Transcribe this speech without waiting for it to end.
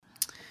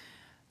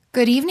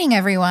Good evening,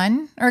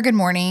 everyone, or good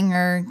morning,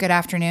 or good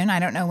afternoon.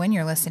 I don't know when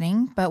you're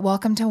listening, but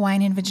welcome to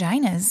Wine and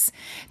Vaginas.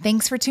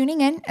 Thanks for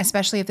tuning in,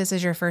 especially if this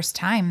is your first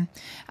time.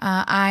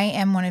 I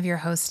am one of your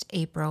hosts,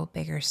 April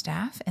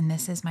Biggerstaff, and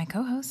this is my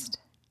co-host.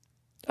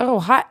 Oh,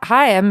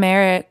 hi, I'm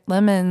Merritt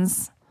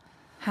Lemons.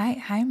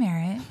 Hi,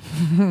 Merritt.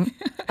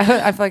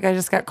 I feel like I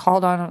just got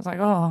called on. I was like,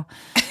 oh,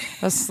 I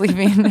was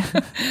sleeping.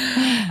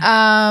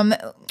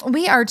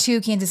 We are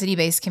two Kansas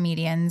City-based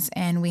comedians,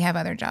 and we have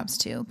other jobs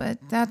too, but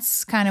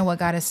that's kind of what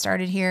got us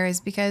started here is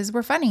because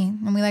we're funny,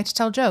 and we like to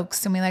tell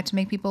jokes, and we like to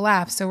make people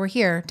laugh, so we're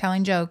here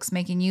telling jokes,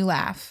 making you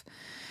laugh.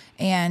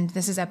 And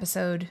this is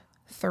episode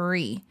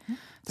 3.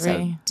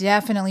 So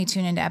definitely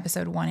tune into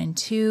episode 1 and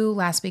 2.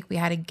 Last week we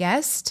had a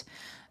guest.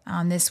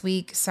 This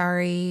week,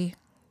 sorry,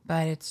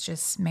 but it's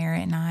just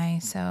Merritt and I,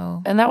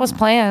 so. And that was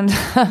planned.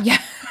 Yeah.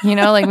 You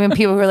know, like when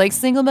people were like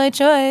single by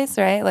choice,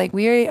 right? Like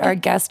we are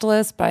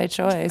guestless by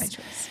choice.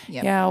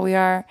 Yep. Yeah, we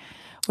are.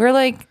 We're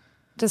like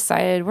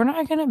decided we're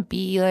not going to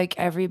be like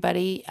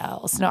everybody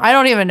else. No, I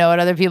don't even know what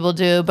other people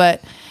do,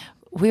 but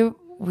we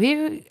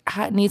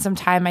need some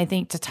time, I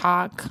think, to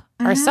talk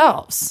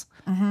ourselves.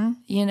 Mm-hmm.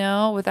 You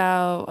know,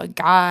 without a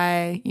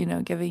guy, you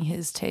know, giving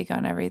his take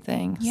on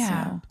everything.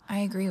 Yeah, so. I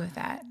agree with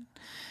that.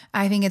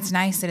 I think it's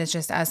nice that it's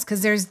just us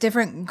because there's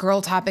different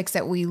girl topics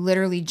that we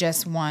literally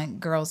just want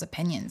girls'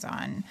 opinions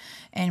on,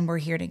 and we're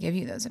here to give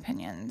you those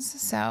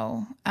opinions.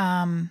 So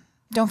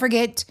don't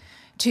forget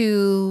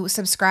to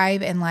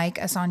subscribe and like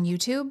us on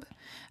YouTube.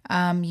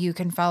 You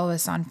can follow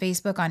us on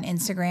Facebook, on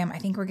Instagram. I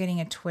think we're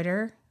getting a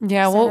Twitter.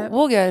 Yeah,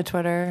 we'll get a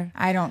Twitter.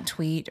 I don't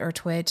tweet or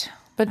twit.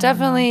 But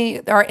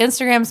definitely our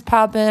Instagram's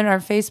popping, our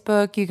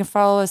Facebook, you can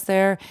follow us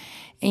there.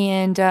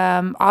 And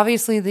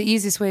obviously the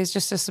easiest way is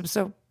just to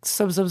sub. Oh,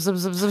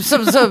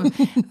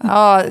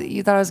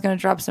 you thought I was going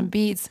to drop some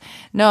beats.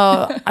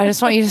 No, I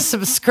just want you to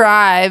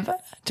subscribe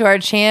to our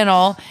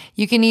channel.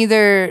 You can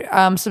either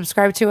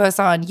subscribe to us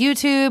on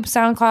YouTube,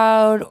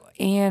 SoundCloud,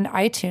 and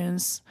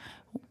iTunes.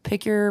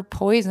 Pick your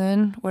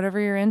poison, whatever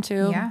you're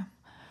into. Yeah.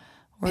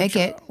 Pick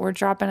it. We're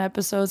dropping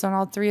episodes on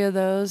all 3 of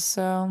those.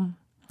 So,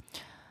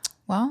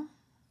 well.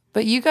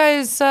 But you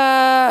guys,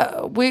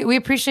 we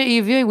appreciate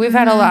you viewing. We've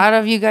had a lot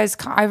of you guys.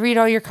 I read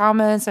all your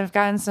comments. I've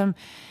gotten some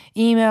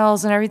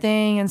emails and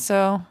everything. And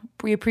so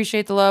we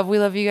appreciate the love. We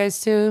love you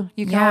guys too.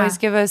 You can always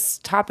give us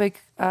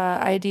topic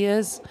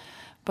ideas.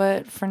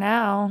 But for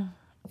now,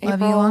 love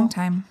April, you a long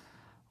time.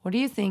 What do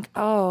you think?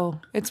 Oh,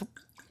 it's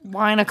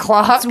wine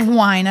o'clock. It's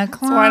wine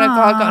o'clock. It's wine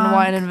o'clock on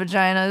Wine and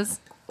Vaginas.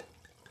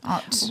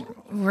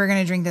 We're going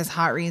to drink this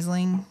hot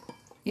Riesling.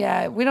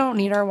 Yeah, we don't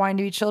need our wine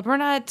to be chilled. We're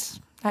not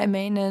high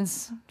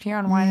maintenance here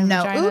on Wine and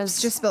Vaginas.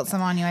 Oops, just spilled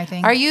some on you, I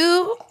think. Are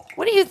you?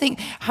 What do you think?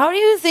 How do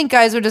you think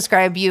guys would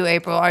describe you,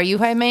 April? Are you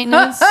high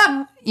maintenance?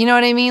 You know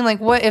what I mean?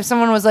 Like, what if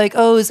someone was like,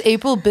 "Oh, is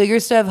April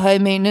Biggerstaff high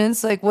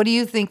maintenance?" Like, what do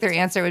you think their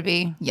answer would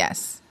be?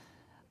 Yes.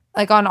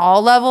 Like on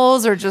all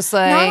levels, or just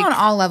like not on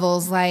all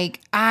levels. Like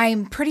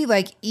I'm pretty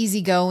like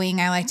easygoing.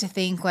 I like to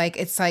think like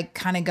it's like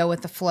kind of go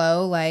with the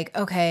flow. Like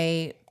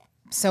okay.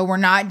 So we're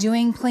not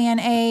doing plan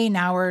A.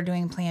 Now we're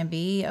doing plan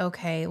B.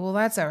 Okay. Well,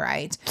 that's all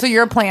right. So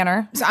you're a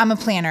planner. So I'm a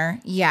planner.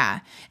 Yeah.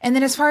 And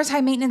then as far as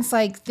high maintenance,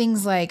 like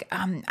things like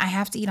I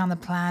have to eat on the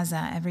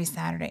plaza every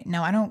Saturday.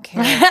 No, I don't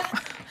care.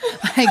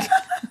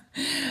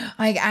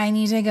 like I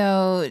need to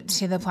go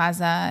to the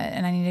plaza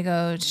and I need to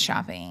go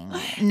shopping.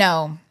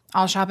 No,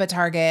 I'll shop at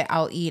Target.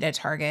 I'll eat at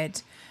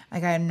Target.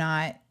 Like I'm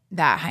not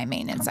that high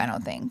maintenance, I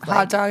don't think. Like,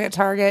 hot dog at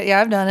Target.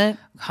 Yeah, I've done it.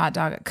 Hot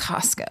dog at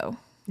Costco.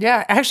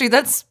 Yeah, actually,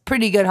 that's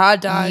pretty good hot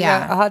dog.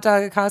 Yeah. A hot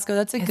dog at Costco.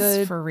 That's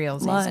good for real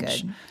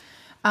lunch. Good.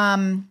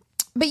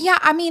 But yeah,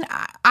 I mean,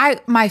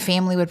 my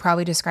family would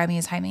probably describe me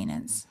as high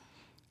maintenance.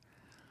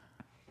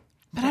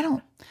 But I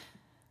don't.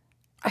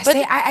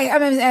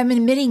 I'm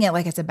admitting it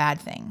like it's a bad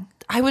thing.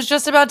 I was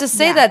just about to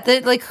say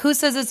that like who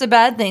says it's a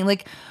bad thing?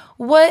 Like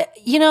what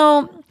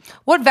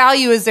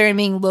value is there in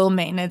being low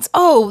maintenance?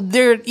 Oh,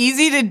 they're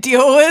easy to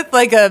deal with,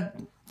 like a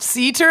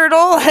sea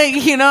turtle, like,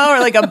 you know, or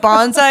like a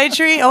bonsai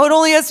tree. Oh, it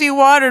only has to be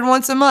watered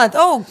once a month.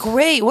 Oh,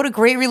 great. What a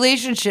great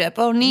relationship.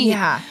 Oh, neat.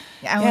 Yeah.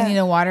 I only need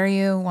to water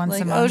you once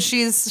a month. Oh,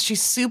 she's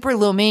super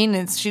low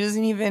maintenance. She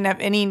doesn't even have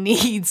any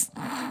needs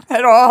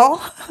at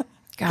all.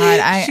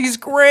 God, she's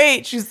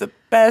great. She's the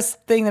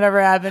best thing that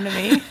ever happened to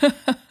me.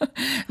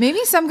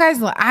 Maybe some guys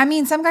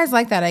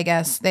like that, I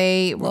guess.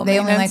 They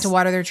only like to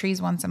water their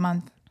trees once a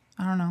month.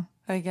 I don't know.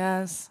 I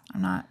guess.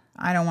 I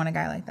don't want a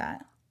guy like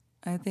that.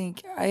 I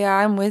think, yeah,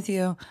 I'm with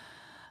you.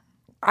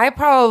 I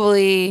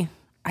probably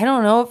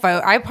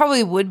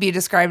would be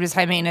described as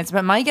high maintenance,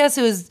 but my guess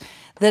was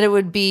that it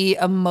would be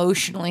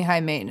emotionally high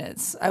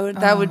maintenance.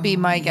 That would be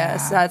my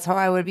guess. That's how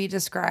I would be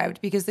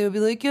described, because they would be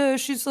like, yeah,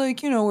 she's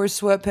like, you know, wears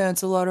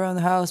sweatpants a lot around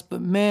the house, but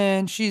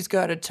man, she's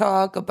got to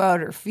talk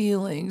about her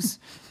feelings,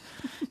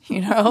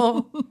 you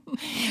know?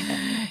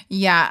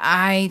 Yeah,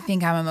 I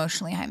think I'm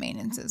emotionally high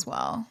maintenance as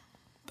well.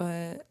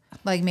 But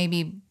like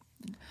maybe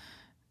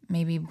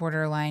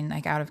borderline,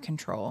 like out of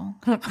control.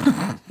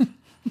 I'm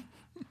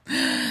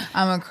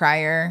a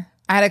crier.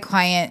 I had a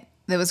client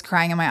that was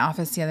crying in my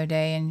office the other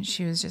day, and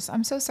she was just,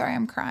 I'm so sorry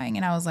I'm crying.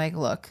 And I was like,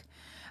 look,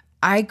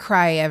 I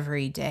cry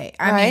every day.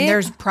 I mean,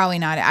 there's probably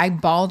not, I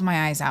bawled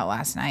my eyes out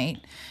last night.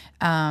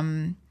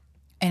 And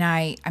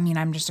I mean,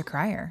 I'm just a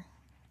crier.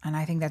 And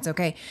I think that's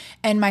okay.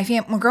 And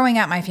when growing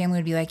up, my family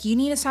would be like, you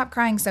need to stop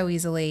crying so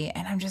easily.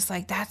 And I'm just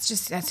like,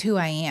 that's who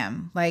I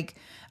am. Like,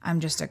 I'm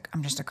just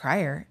a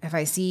crier. If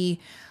I see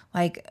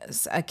like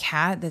a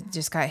cat that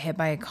just got hit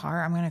by a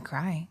car, I'm going to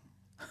cry.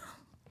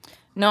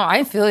 No,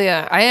 I feel you.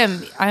 I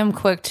am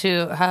quick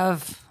to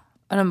have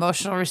an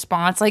emotional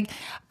response. Like,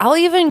 I'll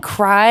even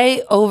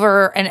cry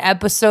over an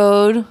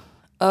episode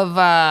of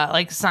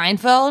like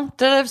Seinfeld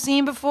that I've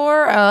seen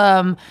before.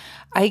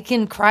 I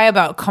can cry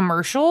about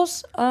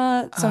commercials.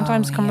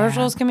 Sometimes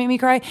commercials can make me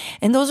cry.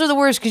 And those are the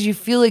worst because you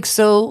feel like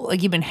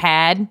like you've been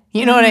had.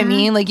 You know what I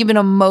mean? Like you've been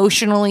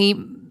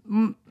emotionally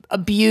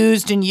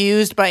abused and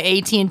used by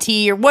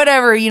AT&T or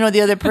whatever. You know,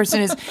 the other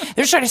person is,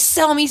 they're trying to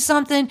sell me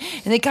something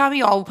and they got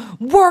me all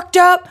worked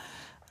up.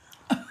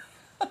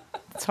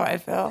 That's how I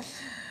feel.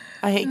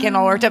 I hate getting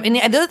all worked up. And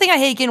the other thing I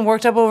hate getting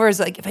worked up over is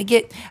like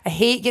I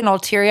hate getting all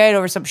teary-eyed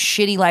over some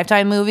shitty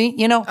Lifetime movie,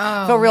 you know?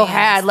 I feel real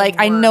had. Like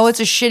I know it's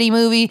a shitty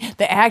movie,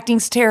 the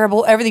acting's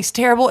terrible, everything's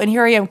terrible, and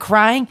here I am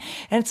crying,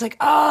 and it's like,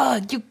 oh,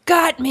 you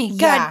got me.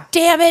 Yeah. God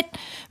damn it.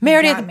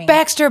 Meredith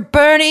Baxter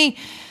Bernie.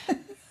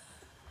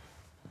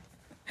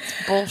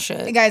 It's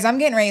bullshit. Hey guys, I'm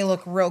getting ready to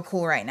look real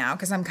cool right now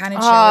because I'm kind of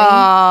chilly.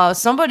 Oh,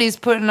 somebody's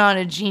putting on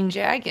a jean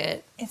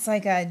jacket. It's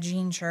like a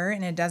jean shirt,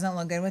 and it doesn't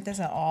look good with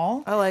this at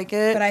all. I like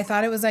it. But I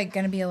thought it was like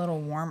going to be a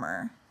little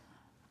warmer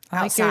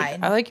outside.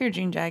 I like your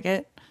jean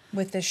jacket.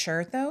 With this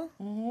shirt, though?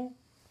 Mm-hmm.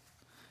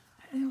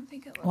 I don't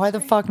think it looks Why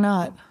the fuck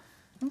not?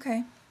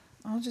 Okay.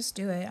 I'll just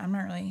do it.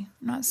 I'm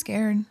not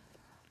scared.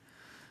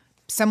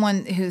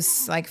 Someone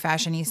who's like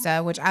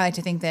fashionista, which I like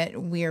to think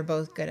that we are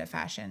both good at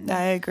fashion.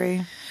 I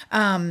agree.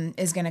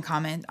 Is going to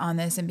comment on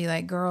this and be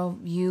like, girl,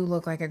 you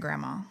look like a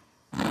grandma.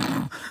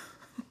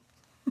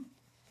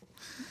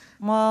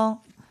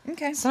 Well,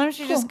 okay. Sometimes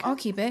you just... I'll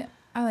keep it.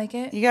 I like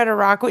it. You got to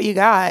rock what you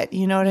got.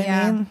 You know what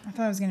I mean? I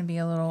thought it was going to be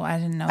a little... I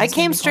didn't know. I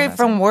came straight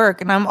from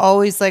work, and I'm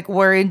always like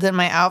worried that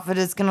my outfit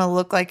is going to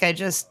look like I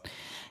just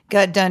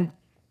got done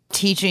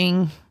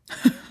teaching...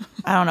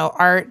 I don't know,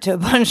 art to a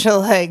bunch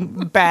of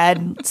like bad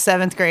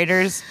 7th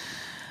graders.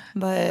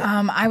 But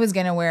I was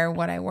gonna wear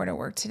what I wore to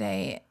work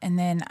today, and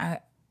then I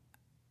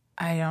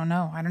don't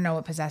know. I don't know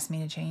what possessed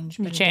me to change.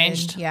 You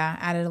changed. Yeah,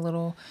 added a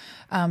little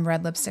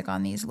red lipstick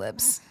on these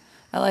lips.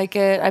 I like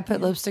it. I put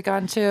lipstick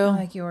on too. I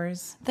like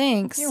yours.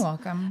 Thanks. You're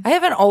welcome. I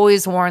haven't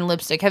always worn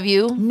lipstick. Have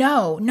you?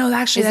 No.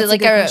 Actually, is it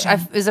like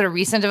is it a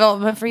recent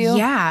development for you?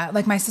 Yeah.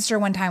 Like my sister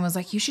one time was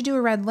like, "You should do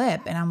a red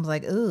lip," and I was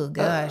like, "Ooh,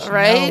 gosh,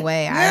 right? No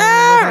way."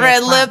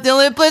 Red lip. The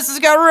only place that's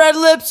got red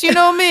lips, you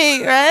know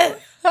me, right?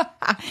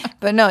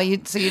 But no, you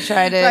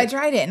tried it. So I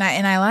tried it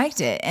and I liked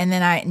it, and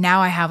then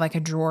now I have like a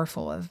drawer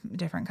full of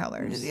different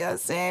colors. Yeah,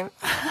 same.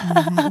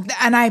 Mm-hmm.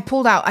 And I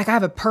pulled out like I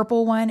have a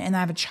purple one and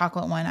I have a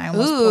chocolate one. I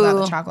almost pulled out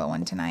the chocolate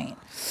one tonight.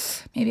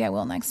 Maybe I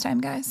will next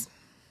time, guys.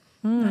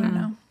 I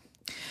don't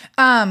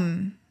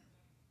know.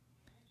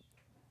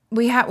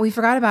 We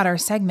forgot about our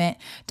segment.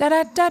 Da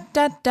da da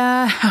da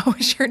da. How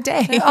was your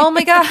day? Oh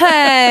my god,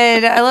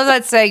 I love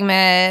that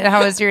segment.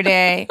 How was your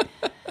day,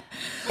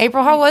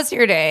 April? How was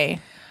your day?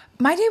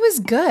 My day was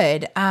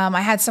good.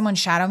 I had someone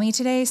shadow me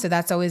today, so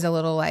that's always a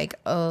little like,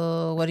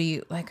 oh, what do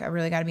you like? I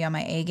really got to be on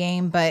my A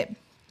game, but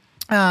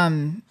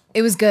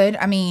it was good.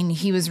 I mean,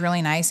 he was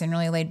really nice and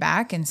really laid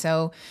back, and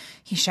so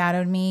he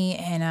shadowed me.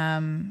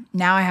 And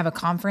now I have a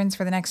conference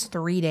for the next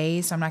 3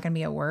 days, so I'm not going to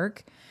be at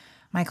work.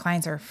 My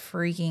clients are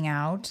freaking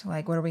out.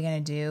 Like, what are we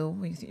going to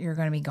do? You're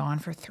going to be gone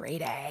for 3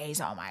 days.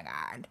 Oh my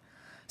god.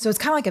 So it's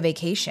kind of like a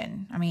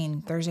vacation. I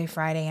mean, Thursday,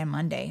 Friday, and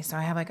Monday. So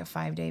I have like a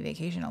 5-day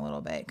vacation a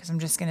little bit because I'm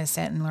just going to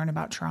sit and learn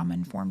about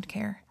trauma-informed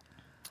care.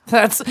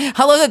 I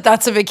love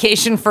that's a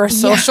vacation for a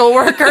social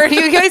worker. Do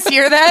you guys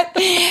hear that?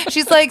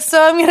 She's like,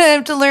 so I'm going to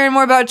have to learn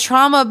more about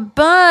trauma,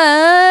 but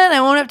I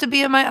won't have to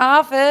be in my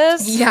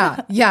office.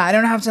 Yeah. I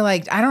don't have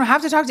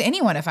to talk to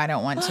anyone if I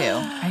don't want to.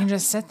 I can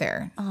just sit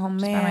there by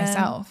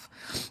myself.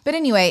 But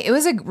anyway, it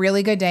was a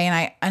really good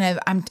day, and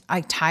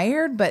I'm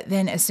tired, but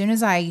then as soon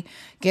as I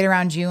get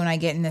around you and I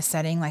get in this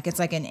setting, like it's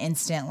like an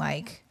instant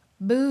like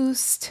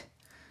boost.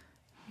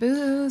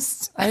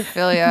 I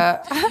feel ya.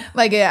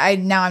 Like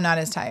now I'm not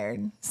as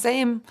tired.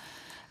 Same.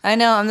 I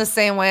know, I'm the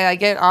same way. I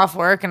get off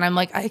work and I'm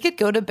like, I could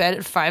go to bed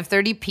at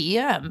 5:30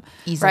 p.m.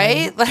 Easily.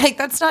 Right? Like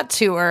that's not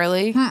too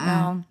early.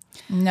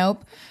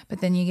 Nope. But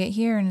then you get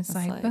here and it's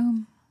like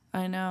boom.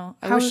 I know.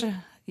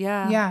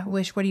 Yeah.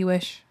 Wish. What do you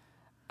wish?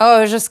 Oh,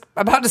 I was just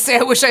about to say,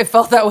 I wish I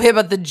felt that way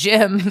about the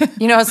gym.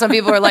 You know, some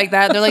people are like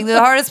that. They're like, the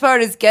hardest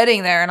part is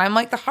getting there. And I'm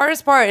like, the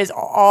hardest part is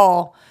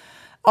all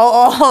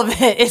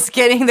of it is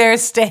getting there,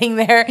 staying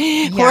there.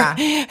 Yeah.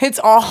 It's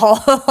all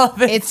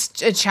of it.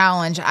 It's a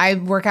challenge. I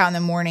work out in the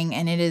morning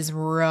and it is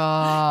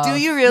rough. Do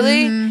you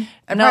really? It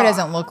probably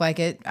doesn't look like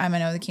it. I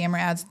know the camera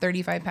adds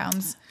 35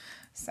 pounds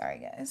Sorry,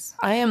 guys.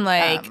 I am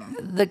like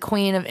the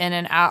queen of in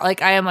and out.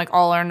 Like I am like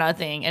all or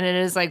nothing. And it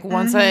is like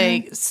once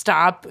I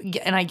stop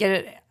and I get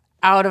it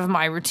out of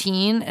my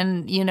routine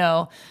and,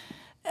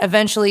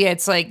 eventually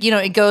it's like,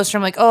 it goes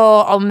from like, oh,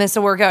 I'll miss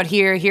a workout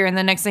here. And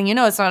the next thing you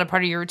know, it's not a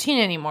part of your routine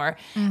anymore.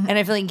 And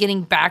I feel like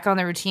getting back on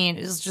the routine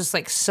is just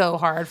like so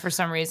hard for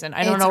some reason.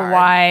 I don't know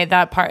why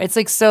that part, it's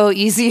like so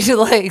easy to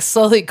like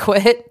slowly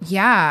quit.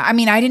 Yeah. I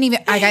mean, I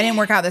didn't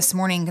work out this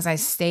morning because I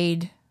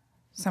stayed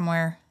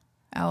somewhere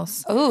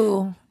else.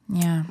 Ooh.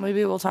 Yeah.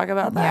 Maybe we'll talk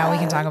about that. Yeah, we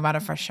can talk about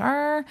it for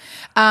sure.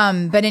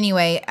 But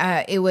anyway,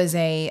 it was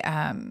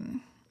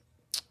an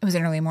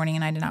early morning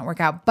and I did not work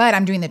out, but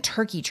I'm doing the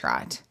turkey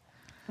trot.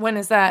 When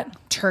is that?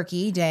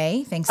 Turkey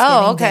Day,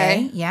 Thanksgiving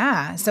okay. Day.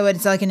 Yeah. So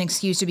it's like an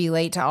excuse to be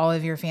late to all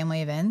of your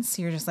family events.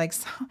 You're just like,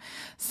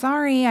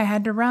 sorry, I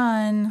had to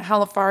run.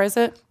 How far is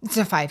it? It's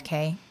a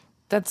 5K.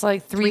 That's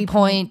like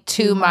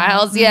 3.2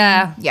 miles.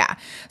 Yeah. Yeah.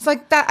 It's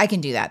like that. I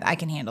can do that. I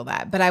can handle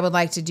that. But I would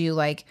like to do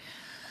like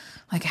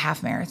a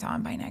half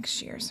marathon by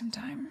next year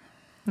sometime.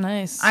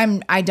 Nice.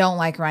 I don't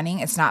like running.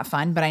 It's not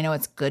fun, but I know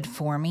it's good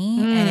for me.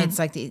 And it's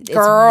like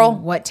Girl.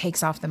 what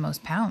takes off the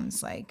most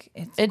pounds. Like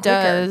it quicker,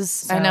 does.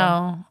 so. I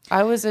know.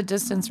 I was a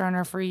distance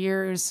runner for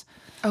years.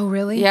 Oh,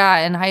 really? Yeah,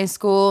 in high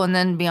school and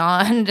then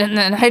beyond. And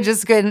then I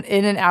just got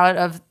in and out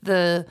of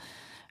the,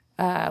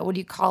 what do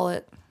you call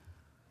it?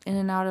 In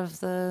and out of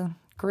the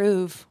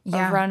groove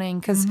of running.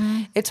 Because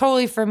it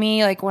totally, for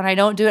me, like when I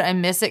don't do it, I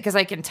miss it because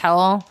I can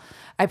tell.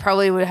 I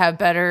probably would have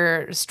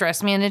better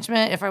stress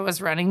management if I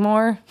was running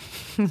more.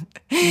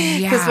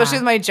 Especially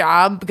with my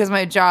job, because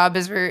my job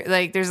is very,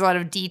 like, there's a lot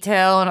of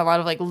detail and a lot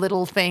of like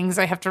little things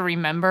I have to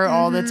remember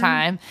all the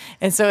time.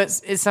 And so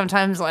it's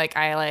sometimes like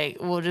I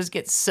will just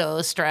get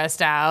so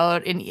stressed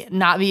out and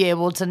not be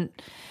able to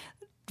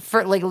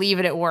leave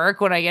it at work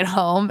when I get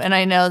home. And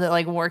I know that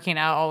like working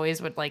out always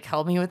would like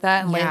help me with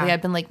that. And lately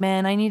I've been like,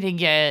 man, I need to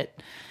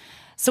get.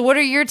 So what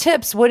are your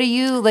tips? What do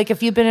you, like,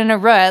 if you've been in a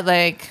rut,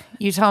 like,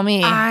 you tell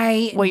me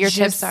what your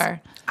tips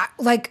are.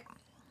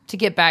 To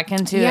get back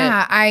into it.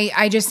 Yeah,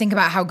 I just think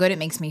about how good it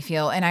makes me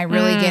feel. And I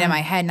really get in my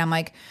head and I'm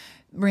like,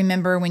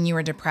 remember when you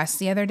were depressed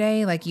the other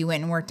day? Like you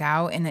went and worked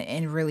out and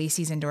it released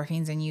these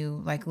endorphins and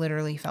you like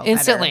literally felt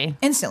instantly. Better.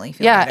 Instantly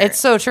feel better. It's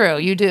so true.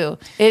 You do.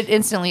 It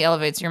instantly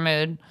elevates your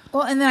mood.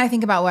 Well, and then I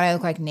think about what I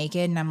look like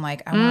naked and I'm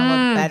like, I want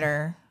to look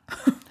better.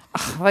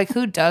 Like,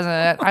 who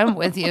doesn't? I'm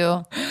with you.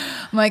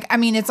 I'm like, I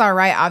mean, it's all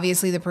right.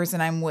 Obviously, the person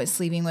I'm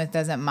sleeping with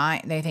doesn't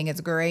mind. They think it's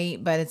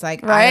great, but it's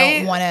like,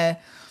 right?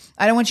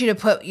 I don't want you to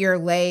put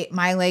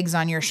my legs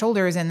on your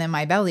shoulders and then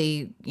my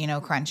belly,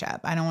 crunch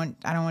up. I don't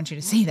want you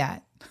to see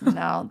that.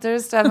 No,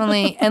 there's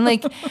definitely, and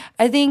like,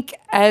 I think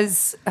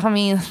let's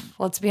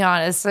be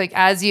honest, like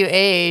as you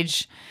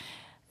age,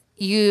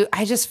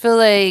 I just feel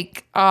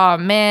like, oh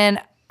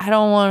man, I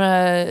don't want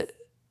to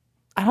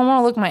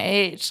look my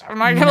age. I'm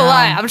not gonna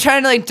lie. I'm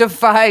trying to like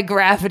defy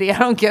gravity. I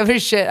don't give a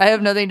shit. I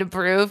have nothing to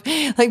prove.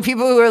 Like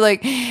people who are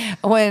like,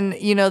 when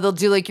they'll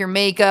do like your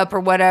makeup or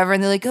whatever,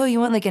 and they're like, oh, you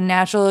want like a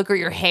natural look, or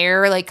your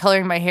hair, like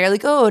coloring my hair,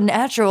 like, oh,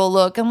 natural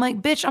look. I'm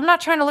like, bitch, I'm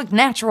not trying to look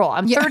natural.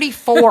 I'm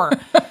 34.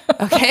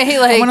 Okay,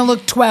 like I want to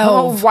look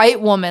 12. I'm a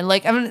white woman.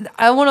 Like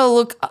I want to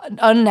look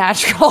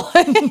unnatural.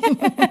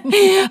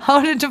 I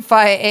want to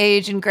defy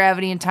age and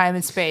gravity and time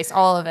and space,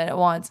 all of it at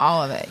once.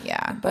 All of it,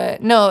 yeah.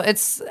 But no,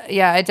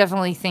 I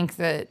definitely think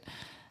that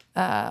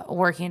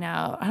working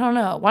out, I don't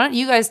know. Why don't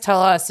you guys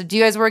tell us? Do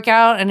you guys work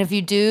out? And if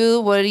you do,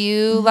 what do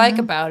you like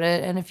about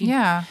it? And if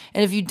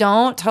you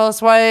don't, tell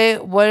us why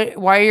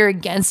you're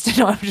against it.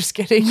 No, I'm just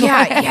kidding.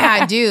 Yeah,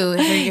 I do.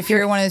 If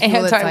you're one of those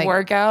people that's like,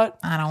 anti-workout,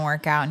 I don't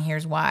work out, and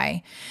here's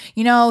why.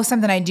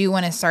 Something I do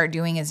want to start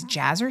doing is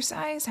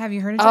jazzercise. Have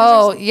you heard of jazzercise?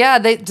 Oh, yeah.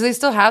 Do they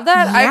still have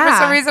that? Yeah.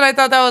 For some reason, I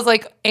thought that was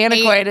like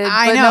antiquated.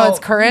 I know. No, it's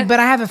current. But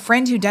I have a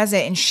friend who does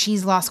it, and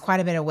she's lost quite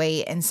a bit of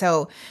weight. And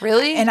so,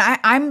 really? And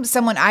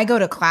I go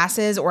to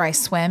classes or I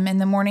swim in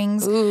the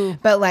mornings. Ooh.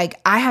 But like,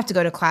 I have to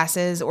go to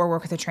classes or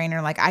work with a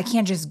trainer. Like, I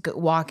can't just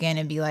walk in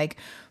and be like,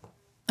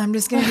 I'm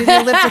just going to do the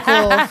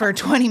elliptical for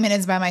 20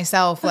 minutes by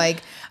myself.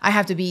 Like, I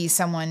have to be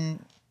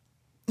someone,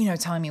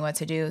 telling me what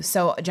to do.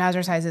 So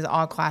jazzercise is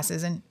all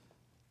classes, and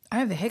I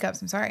have the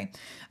hiccups. I'm sorry.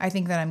 I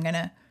think that I'm going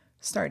to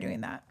start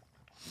doing that.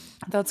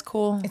 That's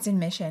cool. It's in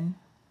Mission.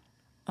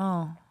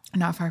 Oh.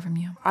 Not far from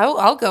you.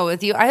 I'll go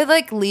with you. I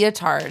like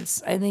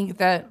leotards. I think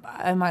that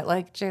I might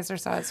like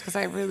jazzercise because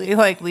I really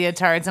like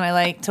leotards and I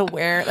like to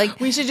wear like.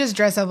 We should just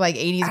dress up like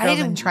 80s girls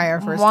and try our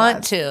first want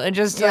class. To and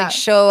just like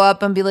show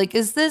up and be like,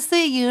 is this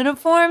the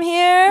uniform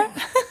here?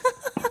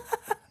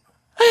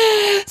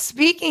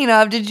 Speaking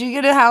of, did you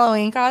get a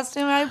Halloween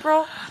costume,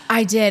 April?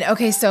 I did.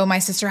 Okay, so my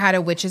sister had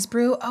a witch's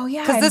brew. Oh,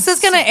 yeah. Because this is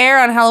going to air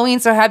on Halloween,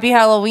 so happy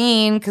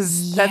Halloween.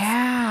 Because that's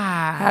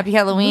happy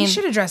Halloween. We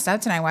should have dressed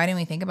up tonight. Why didn't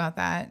we think about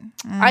that?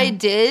 I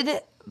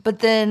did, but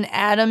then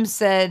Adam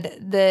said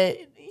that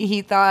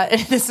he thought,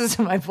 this is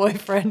my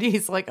boyfriend.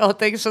 He's like, oh,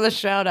 thanks for the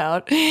shout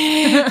out.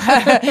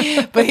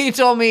 But he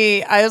told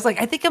me, I was like,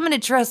 I think I'm going to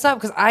dress up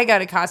because I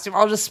got a costume.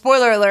 I'll just,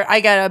 spoiler alert,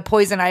 I got a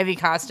Poison Ivy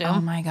costume.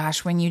 Oh my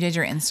gosh. When you did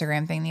your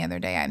Instagram thing the other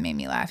day, it made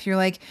me laugh. You're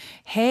like,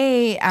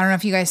 hey, I don't know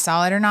if you guys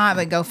saw it or not,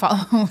 but go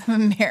follow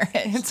Merit.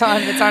 It's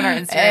on our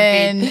Instagram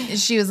And feed.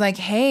 she was like,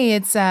 hey,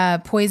 it's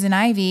Poison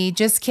Ivy.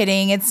 Just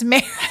kidding. It's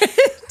Merit.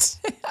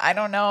 I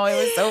don't know. It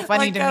was so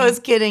funny Like to I me. was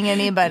kidding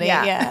anybody.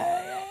 Yeah. Yeah.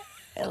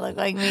 It looked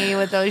like me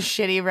with those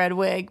shitty red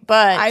wig.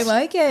 But I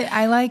like it.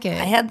 I like it.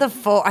 I have the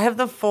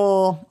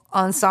full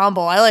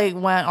ensemble. I like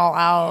went all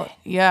out.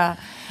 Yeah.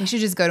 We should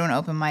just go to an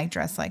open mic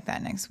dressed like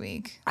that next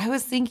week. I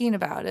was thinking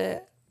about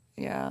it.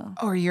 Yeah.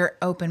 Or your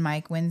open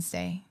mic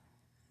Wednesday.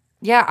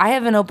 Yeah, I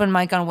have an open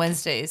mic on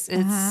Wednesdays.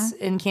 It's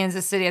in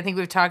Kansas City. I think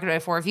we've talked about it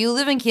before. If you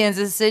live in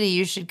Kansas City,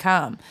 you should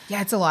come. Yeah,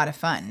 it's a lot of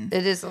fun.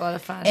 It is a lot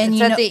of fun. And it's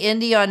you at know- the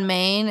Indy on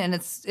Main, and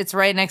it's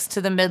right next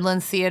to the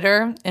Midland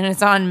Theater, and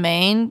it's on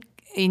Main,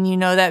 and you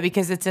know that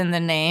because it's in the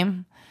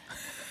name.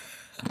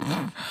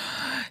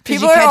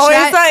 People you are catch always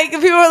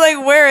that?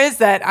 like, where is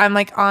that? I'm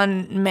like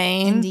on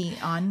Main. Indy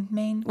on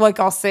Main. Like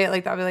I'll say it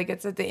like that. I'll be like,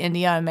 it's at the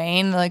Indy on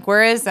Main. Like,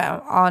 where is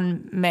that?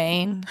 On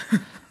Main.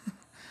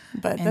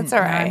 But And that's all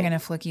right. I'm gonna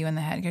flick you in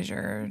the head because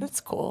you're That's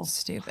cool.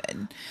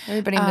 stupid.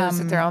 Everybody moves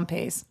at their own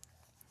pace.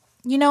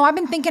 You know, I've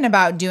been thinking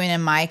about doing a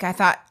mic. I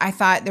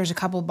thought there's a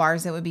couple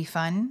bars that would be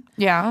fun.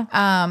 Yeah.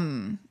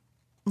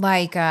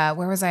 Like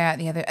where was I at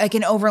the other? Like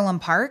in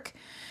Overland Park.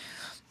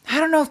 I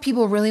don't know if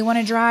people really want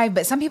to drive,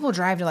 but some people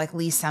drive to like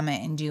Lee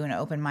Summit and do an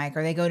open mic,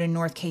 or they go to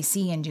North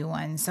KC and do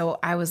one. So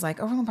I was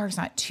like, Overland Park's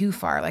not too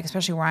far, like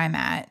especially where I'm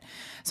at.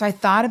 So I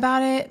thought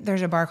about it.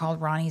 There's a bar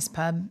called Ronnie's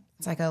Pub.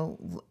 It's like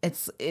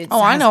it's.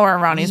 Oh, I know where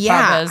Ronnie's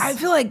Pub is. I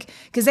feel like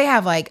because they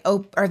have like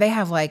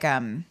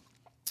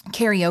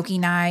karaoke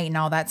night and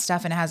all that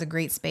stuff, and it has a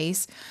great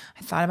space.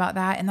 I thought about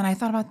that, and then I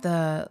thought about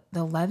the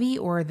levee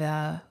or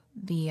the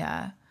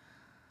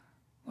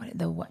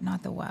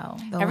not the well.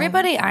 The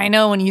Everybody I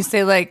know, when you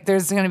say like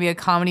there's going to be a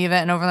comedy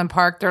event in Overland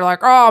Park, they're like,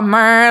 oh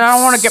man, I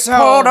don't want to get So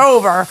pulled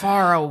over.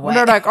 far away.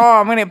 They're like, oh,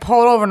 I'm going to get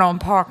pulled over in Overland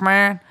Park,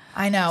 man.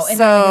 I know, and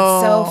So- I'm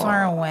like, it's so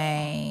far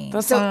away.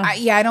 That's So not-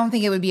 I don't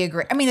think it would be a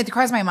great. I mean, it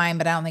crossed my mind,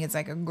 but I don't think it's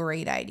like a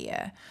great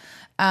idea.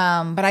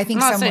 But I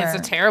think I'm not somewhere saying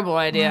it's a terrible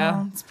idea.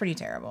 Well, it's pretty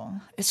terrible.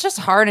 It's just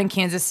hard in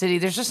Kansas City.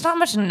 There's just not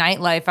much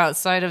nightlife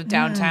outside of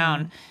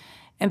downtown.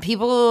 And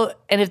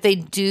if they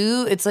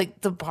do, it's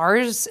like the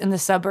bars in the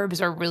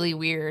suburbs are really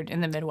weird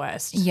in the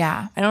Midwest.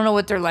 Yeah. I don't know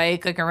what they're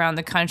like around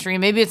the country.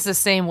 Maybe it's the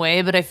same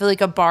way, but I feel like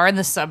a bar in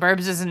the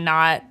suburbs is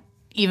not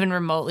even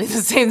remotely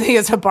the same thing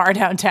as a bar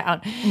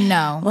downtown.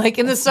 No, Like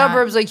in the it's not.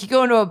 suburbs, like you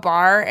go into a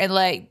bar and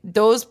like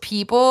those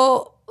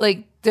people,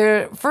 like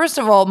they're, first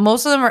of all,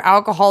 most of them are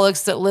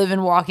alcoholics that live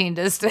in walking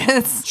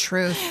distance.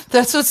 Truth.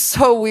 That's what's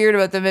so weird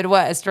about the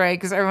Midwest, right?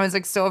 Because everyone's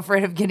like so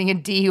afraid of getting a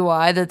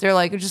DUI that they're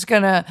like just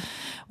gonna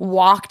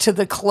walk to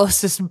the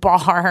closest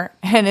bar,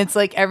 and it's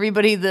like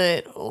everybody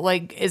that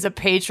like is a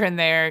patron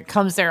there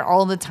comes there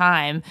all the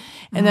time,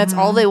 and that's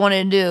all they want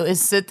to do is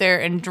sit there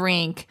and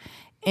drink.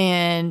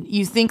 And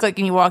you think like,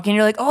 and you walk in,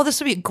 you're like, oh, this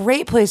would be a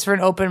great place for an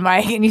open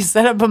mic, and you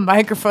set up a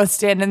microphone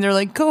stand, and they're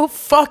like, go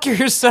fuck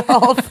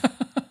yourself.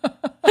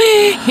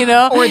 You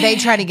know, Or they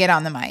try to get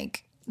on the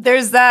mic.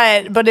 there's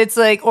that, but it's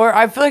like, or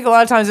I feel like a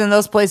lot of times in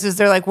those places,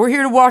 they're like, we're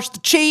here to watch the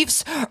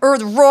Chiefs or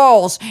the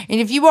Royals.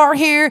 And if you aren't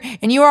here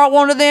and you aren't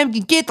one of them,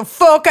 you get the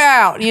fuck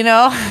out, you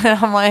know? And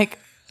I'm like,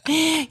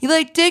 you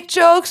like dick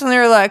jokes? And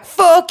they're like,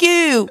 fuck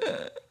you.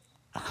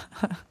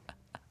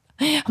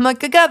 I'm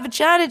like, I got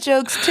vagina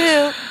jokes too.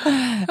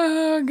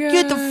 Oh, God.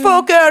 Get the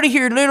fuck out of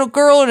here, little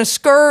girl in a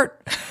skirt.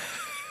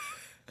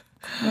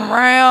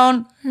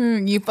 Around.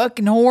 You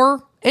fucking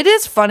whore. It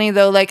is funny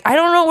though. Like I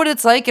don't know what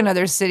it's like in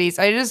other cities.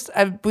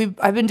 I've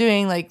been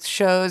doing like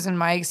shows and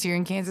mics here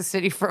in Kansas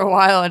City for a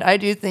while, and I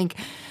do think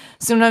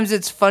sometimes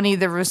it's funny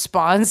the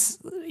response,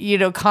 you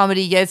know,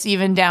 comedy gets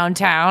even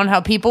downtown.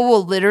 How people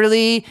will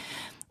literally,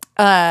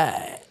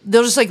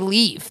 they'll just like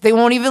leave. They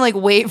won't even like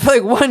wait for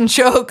like one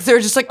joke. They're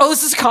just like, oh,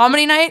 this is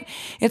comedy night.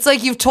 It's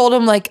like you've told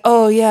them like,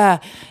 oh yeah,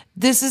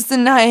 this is the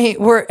night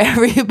where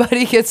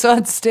everybody gets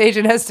on stage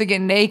and has to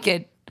get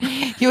naked.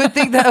 You would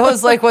think that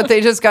was like what they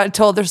just got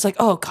told. There's like,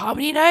 oh,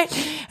 comedy night?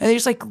 And they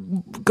just like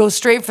go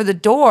straight for the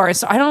door.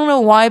 So I don't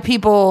know why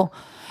people,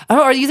 I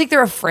don't know, or you think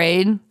they're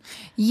afraid?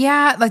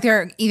 Yeah, like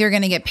they're either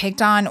going to get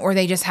picked on or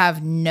they just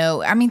have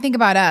no. I mean, think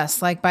about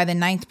us. Like by the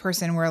 9th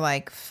person, we're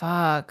like,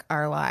 fuck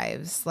our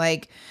lives.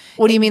 Like,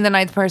 What do you mean the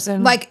 9th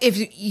person? like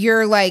if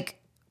you're like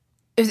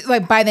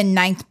by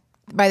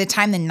the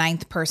time the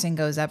 9th person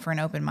goes up for an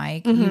open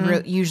mic,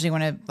 you usually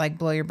want to like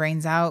blow your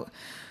brains out.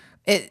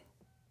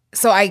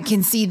 So I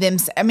can see them.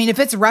 I mean, if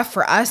it's rough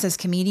for us as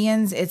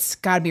comedians, it's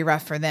got to be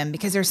rough for them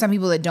because there's some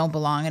people that don't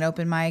belong at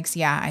open mics.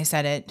 Yeah, I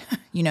said it.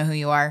 You know who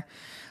you are.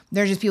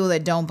 There's just people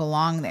that don't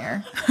belong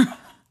there.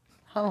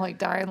 I'm like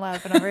dying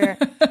laughing over here.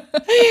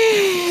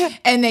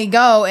 And they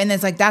go and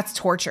it's like, that's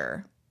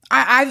torture.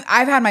 I've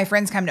had my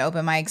friends come to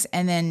open mics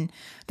and then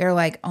they're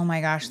like, oh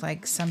my gosh,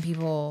 like some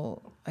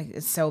people Like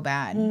it's so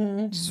bad.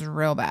 Just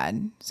real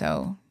bad.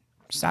 So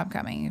stop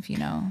coming if you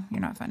know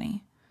you're not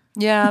funny.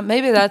 Yeah,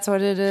 maybe that's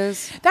what it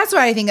is. That's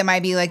what I think it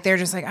might be. Like they're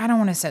just like, I don't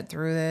want to sit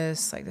through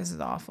this. Like this is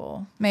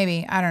awful.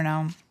 Maybe. I don't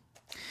know.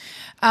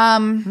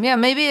 Yeah,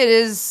 maybe it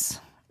is,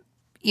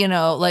 you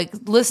know, like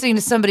listening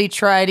to somebody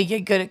try to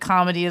get good at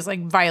comedy is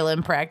like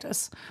violin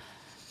practice.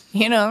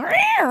 You know?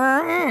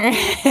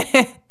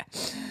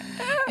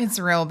 It's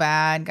real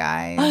bad,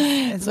 guys.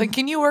 It's like,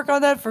 can you work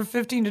on that for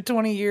 15 to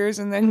 20 years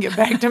and then get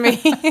back to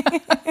me?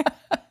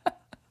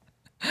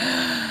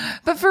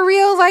 But for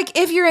real, like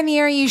if you're in the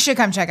area, you should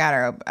come check out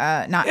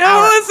our not Yeah,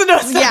 our. listen to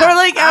us. Yeah, We're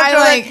like, I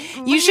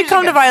like, you should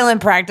come to violin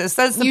practice.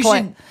 That's the You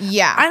point. should,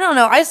 yeah. I don't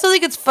know. I still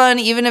think it's fun,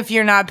 even if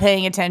you're not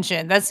paying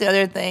attention. That's the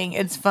other thing.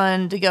 It's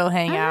fun to go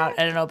hang out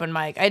at an open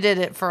mic. I did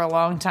it for a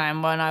long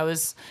time when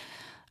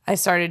I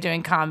started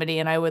doing comedy,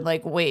 and I would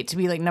like wait to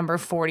be like number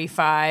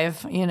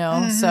 45. You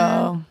know,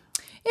 so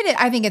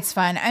I think it's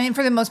fun. I mean,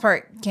 for the most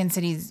part, Kansas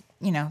City's,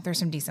 you know, there's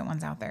some decent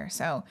ones out there,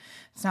 so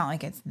it's not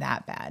like it's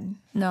that bad.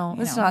 no,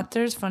 it's know. not.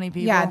 There's funny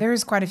people. Yeah,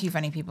 there's quite a few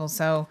funny people,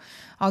 so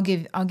I'll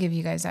give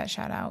you guys that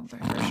shout out for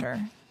sure.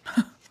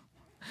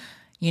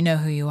 You know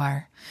who you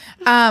are.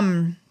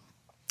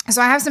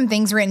 So I have some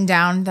things written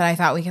down that I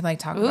thought we could like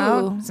talk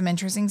about, some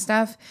interesting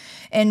stuff.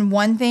 And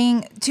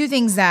two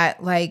things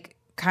that like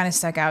kind of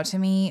stuck out to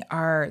me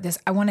are this.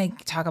 I want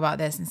to talk about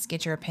this and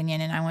get your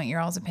opinion, and I want your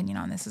all's opinion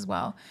on this as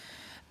well.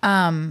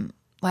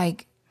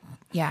 Like,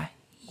 yeah,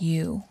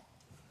 you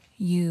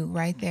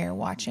right there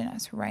watching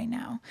us right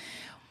now.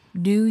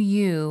 Do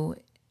you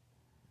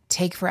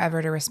take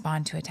forever to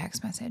respond to a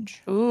text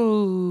message?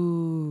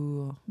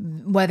 Ooh.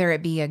 Whether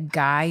it be a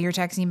guy you're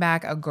texting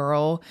back, a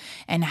girl,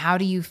 and how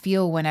do you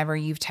feel whenever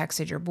you've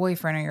texted your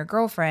boyfriend or your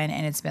girlfriend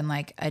and it's been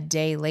like a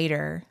day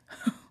later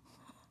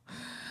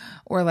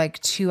or like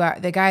 2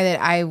 hours? The guy that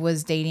I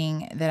was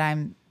dating that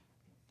I'm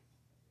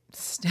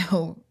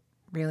still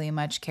really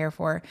much care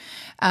for,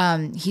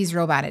 he's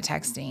real bad at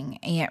texting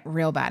and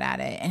real bad at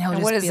it. And he'll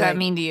just What does be that like,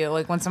 mean to you?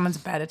 Like when someone's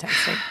bad at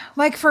texting?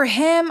 like for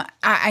him,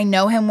 I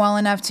know him well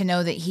enough to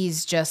know that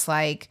he's just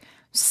like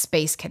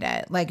space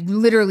cadet, like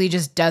literally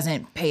just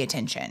doesn't pay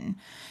attention.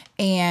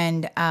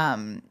 And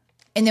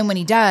then when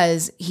he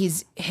does,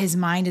 his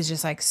mind is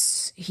just like,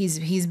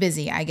 he's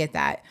busy. I get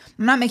that.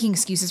 I'm not making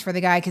excuses for the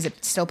guy because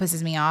it still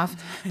pisses me off.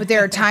 But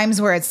there are times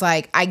where it's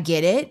like, I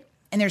get it.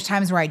 And there's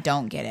times where I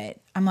don't get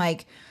it. I'm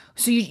like,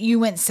 so you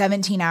went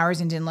 17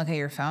 hours and didn't look at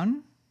your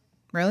phone?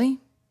 Really?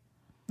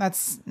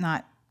 That's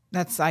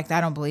like,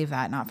 I don't believe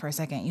that. Not for a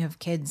second. You have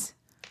kids.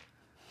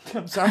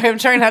 I'm sorry. I'm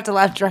trying not to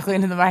laugh directly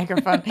into the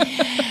microphone.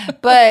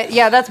 But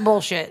yeah, that's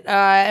bullshit.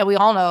 And we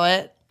all know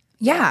it.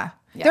 Yeah.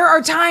 There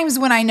are times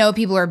when I know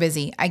people are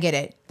busy. I get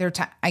it.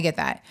 I get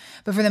that.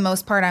 But for the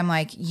most part, I'm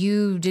like,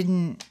 you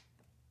didn't.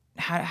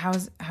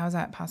 How's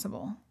that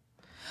possible?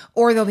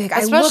 Or they'll be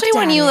like, especially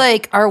when you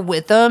like are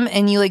with them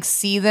and you like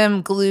see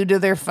them glued to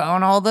their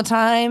phone all the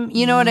time.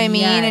 You know what I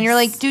mean? And you're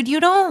like, dude,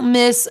 you don't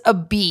miss a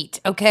beat,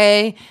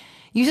 okay?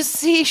 You just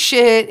see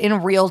shit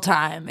in real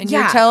time. And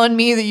you're telling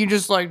me that you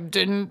just like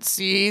didn't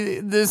see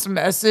this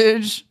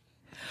message.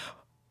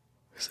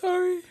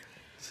 Sorry.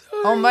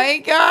 Oh my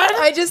God.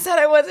 I just said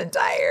I wasn't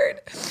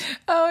tired.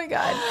 Oh my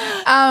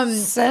God.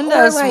 Send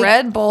us like,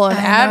 Red Bull and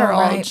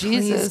Adderall. Right?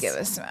 Jesus. Please give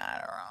us some Adderall.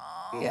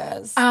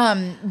 Yes.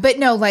 But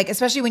no, like,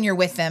 especially when you're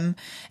with them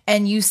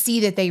and you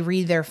see that they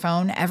read their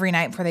phone every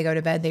night before they go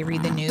to bed, they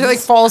read the news. They like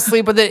fall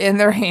asleep with it in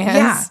their hands.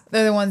 Yeah.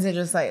 They're the ones that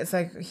just like, it's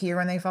like here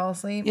when they fall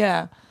asleep.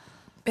 Yeah.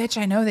 Bitch,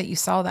 I know that you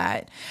saw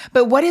that.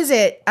 But what is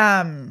it?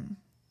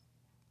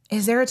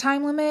 Is there a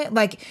time limit?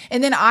 Like,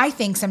 and then I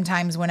think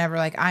sometimes whenever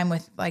like I'm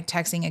with like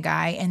texting a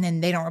guy and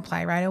then they don't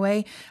reply right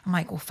away, I'm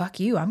like, well, fuck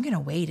you. I'm going to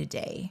wait a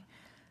day.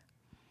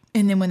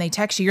 And then when they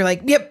text you, you're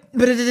like, yep,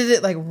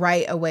 like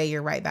right away,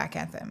 you're right back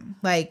at them.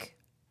 Like,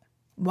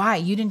 why?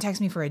 You didn't text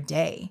me for a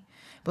day.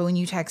 But when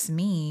you text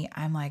me,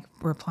 I'm like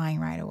replying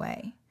right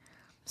away.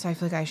 So I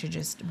feel like I should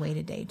just wait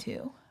a day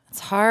too.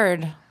 It's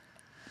hard.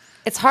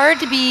 It's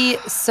hard to be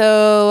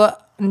so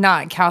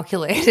not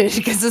calculated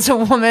because as a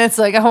woman, it's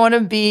like, I want to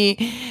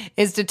be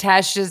as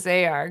detached as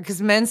they are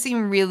because men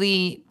seem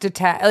really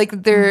detached.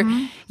 Like they're,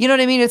 you know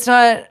what I mean? It's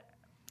not.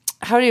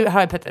 How do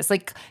I put this?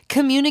 Like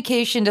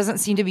communication doesn't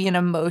seem to be an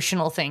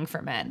emotional thing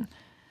for men.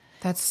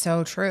 That's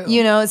so true.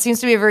 You know, it seems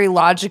to be a very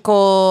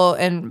logical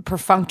and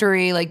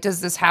perfunctory, like,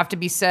 does this have to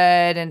be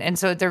said? And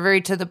so they're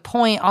very to the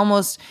point,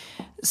 almost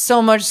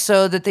so much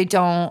so that they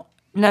don't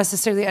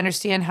necessarily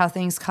understand how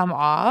things come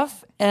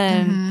off.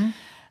 And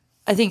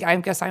I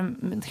guess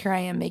here I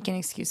am making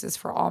excuses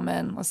for all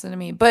men. Listen to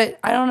me. But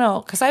I don't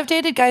know, because I've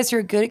dated guys who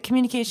are good at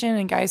communication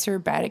and guys who are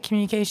bad at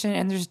communication.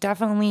 And there's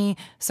definitely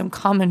some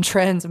common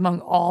trends among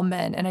all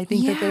men. And I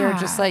think that they are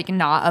just like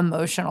not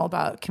emotional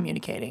about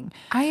communicating.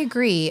 I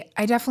agree.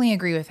 I definitely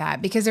agree with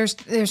that because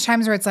there's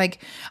times where it's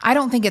like, I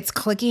don't think it's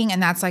clicking.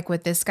 And that's like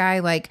with this guy,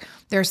 like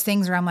there's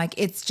things where I'm like,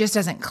 it just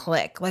doesn't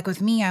click. Like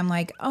with me, I'm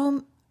like,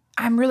 oh,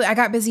 I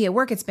got busy at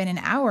work. It's been an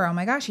hour. Oh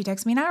my gosh, he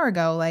texted me an hour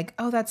ago. Like,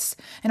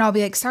 and I'll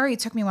be like, sorry, it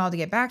took me a while to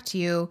get back to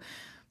you.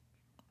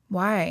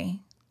 Why?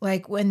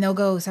 Like when they'll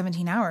go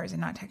 17 hours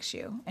and not text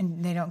you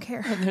and they don't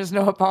care. There's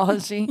no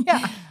apology.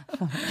 Yeah.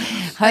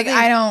 Like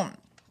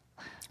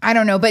I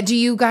don't know, but do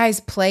you guys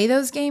play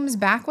those games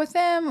back with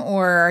them,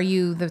 or are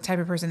you the type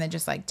of person that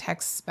just like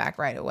texts back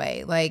right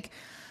away? Like,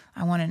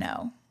 I want to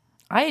know.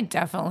 I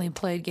definitely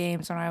played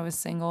games when I was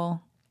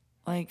single.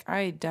 Like,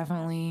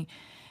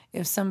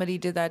 if somebody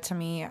did that to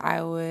me,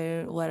 I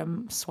would let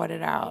them sweat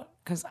it out,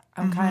 because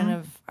I'm kind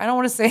of, I don't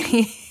want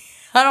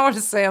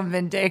to say I'm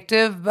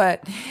vindictive,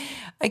 but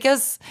I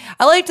guess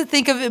I like to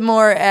think of it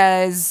more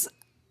as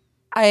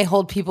I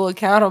hold people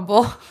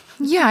accountable.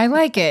 Yeah, I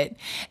like it.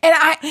 And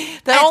I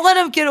don't let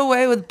them get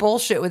away with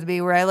bullshit with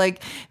me, where I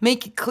like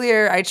make it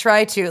clear, I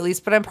try to at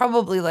least, but I'm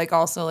probably like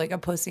also like a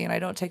pussy and I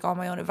don't take all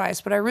my own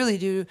advice. But I really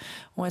do,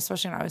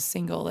 especially when I was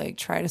single, like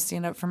try to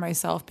stand up for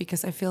myself,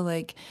 because I feel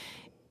like,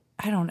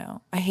 I don't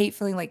know, I hate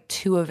feeling like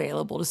too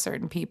available to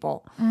certain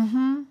people.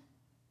 Mm-hmm.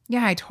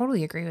 Yeah, I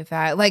totally agree with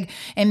that. Like,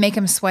 and make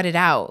them sweat it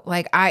out.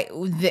 Like I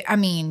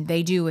mean,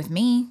 they do with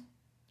me.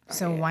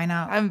 So why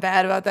not? I'm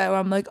bad about that. Where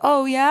I'm like,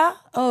 oh yeah,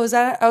 is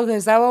that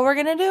what we're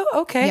gonna do?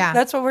 Okay, yeah,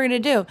 that's what we're gonna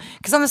do.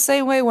 Because I'm the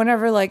same way.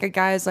 Whenever like a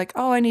guy is like,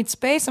 oh, I need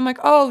space, I'm like,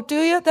 oh,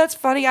 do you? That's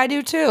funny. I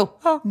do too.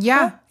 Oh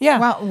yeah, yeah.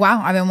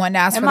 Wow. I've been wanting to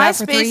ask for that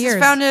for 3 years. And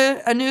my space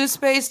has found a new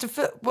space to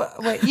fit.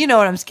 Wait, you know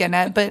what I'm getting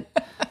at, but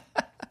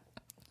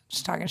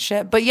just talking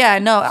shit. But yeah,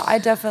 no, I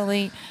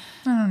definitely.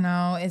 I don't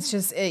know. It's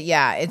just,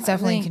 it's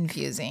definitely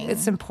confusing.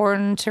 It's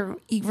important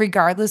to,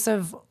 regardless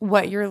of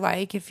what you're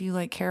like, if you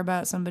like care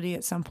about somebody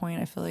at some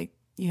point, I feel like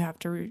you have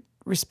to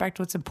respect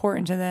what's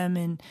important to them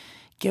and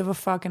give a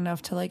fuck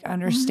enough to like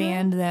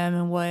understand them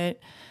and what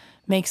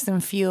makes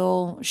them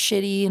feel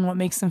shitty and what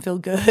makes them feel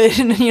good.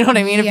 You know what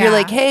I mean? If you're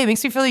like, hey, it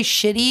makes me feel really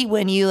shitty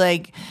when you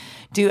like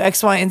do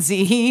X, Y, and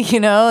Z, you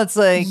know, it's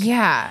like,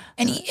 yeah.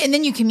 And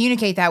then you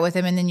communicate that with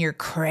them, and then you're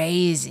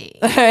crazy.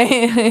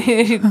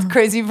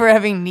 Crazy for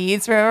having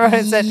needs. Remember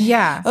I said,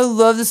 yeah, I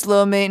love this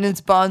low maintenance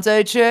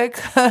bonsai chick.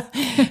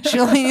 She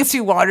only needs to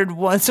be watered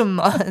once a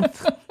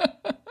month.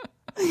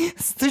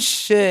 It's the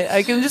shit.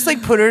 I can just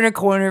like put her in a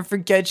corner,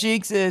 forget she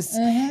exists,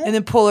 and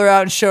then pull her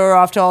out and show her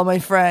off to all my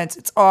friends.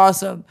 It's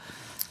awesome.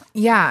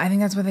 Yeah, I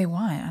think that's what they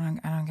want.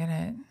 I don't get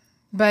it.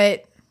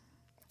 But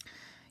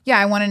yeah,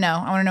 I want to know.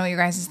 I want to know what your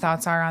guys'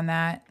 thoughts are on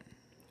that.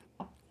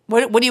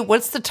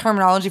 What's the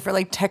terminology for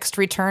like text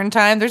return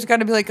time? There's got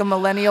to be like a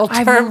millennial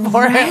term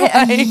for it.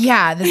 Like,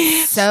 yeah,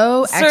 that's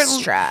so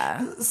extra.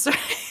 I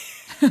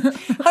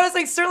was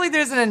like, certainly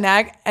there's an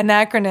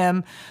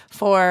acronym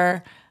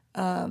for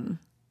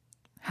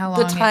how long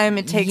the time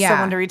it takes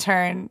someone to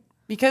return.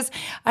 Because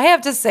I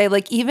have to say,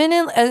 like, even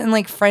in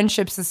like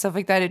friendships and stuff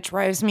like that, it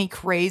drives me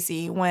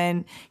crazy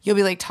when you'll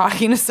be like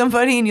talking to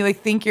somebody and you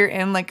like think you're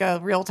in like a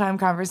real time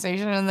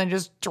conversation and then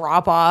just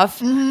drop off.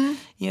 Mm-hmm.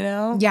 You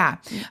know? Yeah,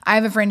 I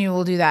have a friend who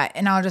will do that,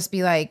 and I'll just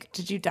be like,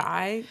 "Did you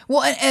die?"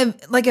 Well,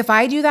 like if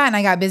I do that and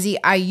I got busy,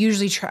 I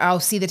usually I'll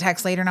see the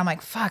text later, and I'm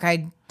like, "Fuck,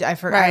 I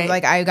forgot." Right.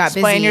 Like I got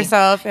Explain busy.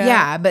 yourself.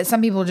 Yeah, but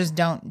some people just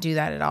don't do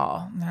that at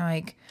all. They're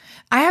like,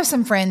 I have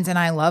some friends and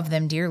I love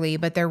them dearly,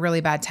 but they're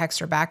really bad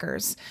texter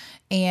backers.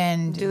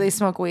 And do they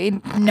smoke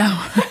weed?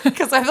 No,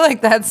 because I feel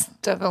like that's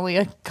definitely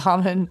a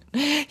common.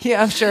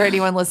 Yeah, I'm sure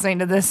anyone listening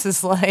to this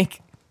is like,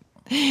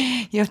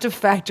 you have to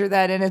factor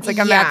that in. It's like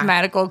a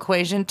mathematical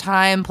equation: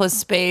 time plus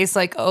space,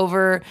 like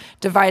over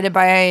divided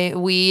by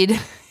weed.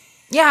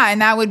 Yeah,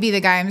 and that would be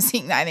the guy I'm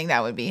seeing. I think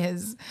that would be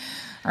his,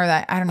 or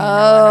that I don't even know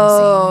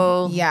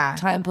what I'm seeing. Yeah,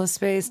 time plus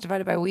space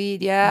divided by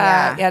weed.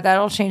 Yeah,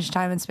 that'll change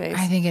time and space.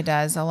 I think it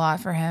does a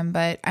lot for him,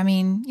 but I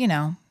mean, you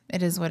know,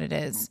 it is what it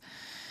is.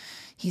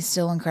 He's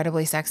still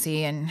incredibly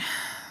sexy, and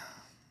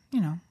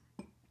you know,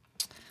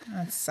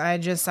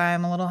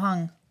 I'm a little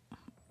hung.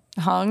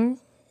 Hung?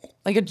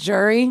 Like a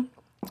jury?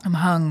 I'm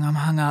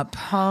hung up.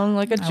 Hung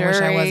like a jury. I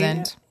wish I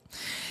wasn't.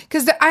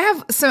 Because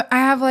I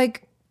have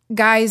like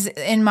guys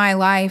in my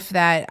life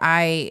that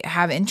I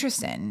have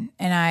interest in,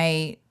 and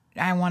I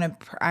want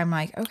to. I'm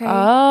like, okay,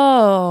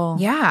 oh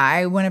yeah,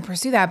 I want to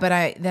pursue that, but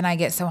I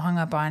get so hung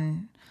up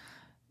on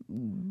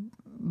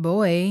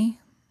boy.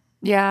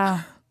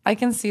 Yeah. I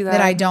can see that.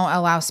 That I don't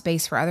allow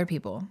space for other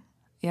people.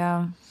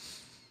 Yeah.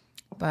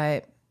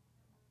 But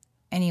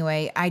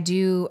anyway, I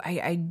do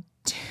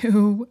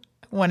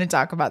want to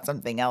talk about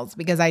something else,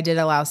 because I did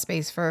allow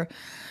space for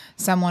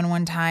someone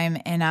one time,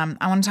 and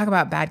I want to talk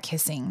about bad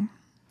kissing.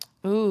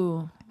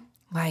 Ooh.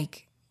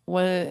 Like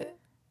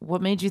what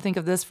made you think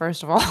of this,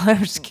 first of all? I'm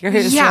just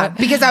curious. Yeah,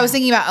 because I was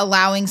thinking about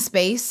allowing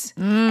space,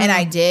 and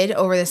I did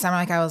over the summer.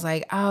 Like I was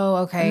like, oh,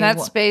 okay. And that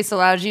space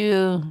allowed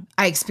you.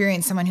 I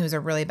experienced someone who was a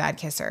really bad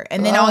kisser,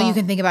 and then all you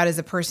can think about is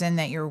the person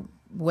that you're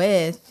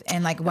with,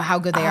 and like how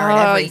good they are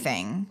at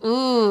everything.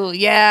 Ooh,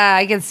 yeah,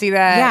 I can see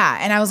that. Yeah,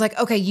 and I was like,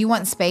 okay, you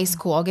want space?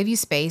 Cool, I'll give you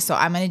space. So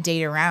I'm gonna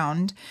date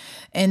around.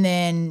 And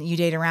then you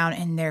date around,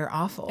 and they're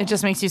awful. It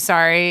just makes you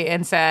sorry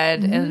and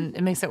sad, and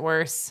it makes it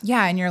worse.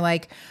 Yeah, and you're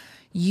like,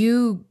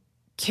 you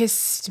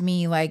kissed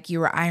me like you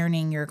were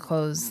ironing your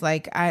clothes.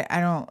 Like I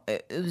don't.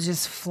 It was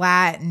just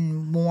flat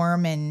and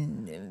warm,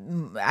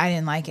 and I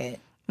didn't like it.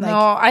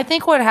 No, I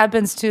think what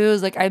happens too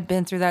is like I've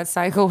been through that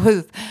cycle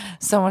with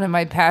someone in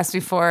my past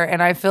before,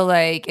 and I feel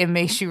like it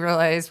makes you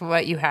realize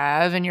what you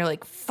have, and you're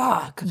like,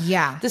 "Fuck,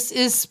 Yeah. this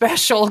is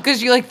special."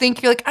 Because you like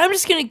think you're like, "I'm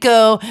just gonna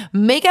go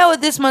make out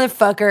with this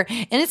motherfucker,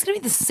 and it's gonna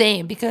be the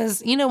same."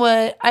 Because you know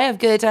what, I have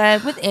good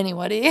time with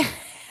anybody,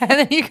 and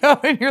then you go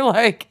and you're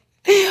like,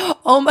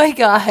 "Oh my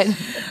god,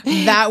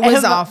 That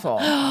was awful.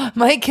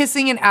 Am I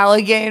kissing an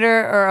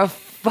alligator or a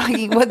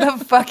fucking what the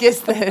fuck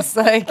is this?"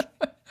 Like.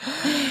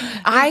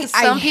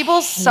 Some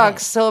people suck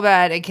so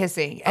bad at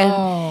kissing. And,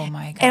 Oh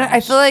my god. and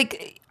I feel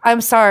like, I'm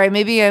sorry,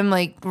 maybe I'm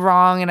like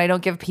wrong and I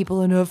don't give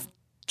people enough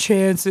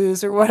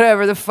chances or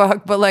whatever the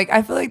fuck, but like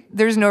I feel like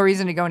there's no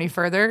reason to go any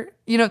further.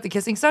 You know, if the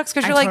kissing sucks,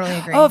 because you're like, totally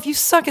agree. oh, if you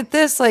suck at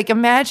this, like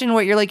imagine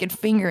what you're like at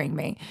fingering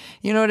me.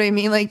 You know what I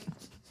mean? Like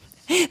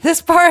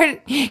this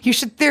part, you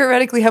should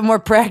theoretically have more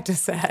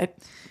practice at.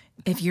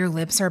 If your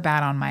lips are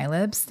bad on my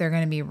lips, they're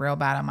going to be real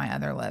bad on my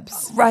other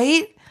lips.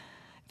 Right?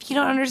 If you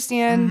don't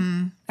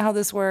understand how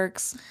this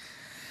works.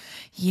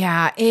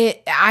 Yeah,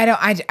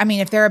 I mean,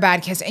 if they're a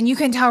bad kiss, and you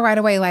can tell right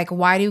away, like,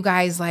 why do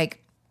guys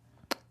like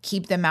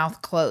keep the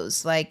mouth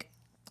closed? Like,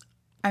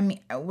 I mean,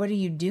 what are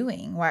you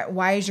doing? Why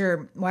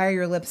are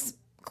your lips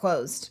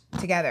closed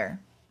together?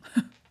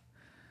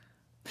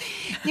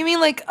 You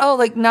mean like, oh,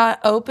 like not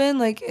open?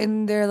 Like,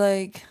 and they're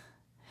like,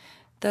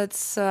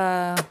 that's,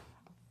 Our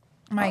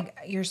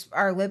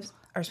lips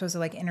are supposed to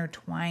like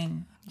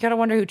intertwine. you gotta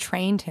wonder who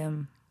trained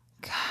him.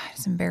 God,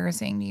 it's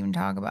embarrassing to even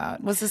talk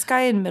about. Was this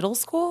guy in middle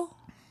school?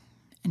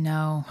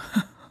 No.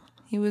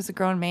 He was a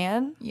grown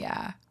man?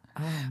 Yeah.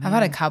 I've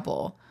had a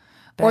couple.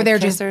 Bad Or they're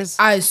kissers? just,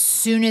 as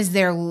soon as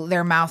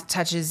their mouth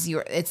touches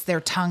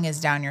their tongue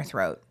is down your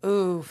throat.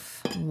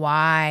 Oof.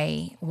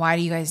 Why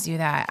do you guys do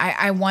that?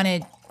 I want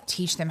to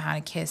teach them how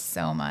to kiss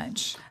so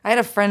much. I had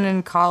a friend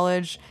in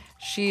college.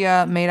 She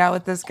made out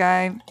with this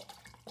guy.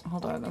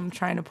 Hold on, I'm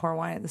trying to pour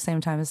wine at the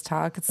same time as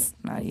talk. It's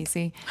not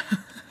easy.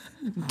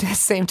 The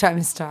same time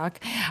as talk.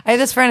 I had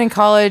this friend in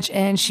college,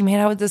 and she made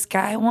out with this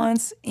guy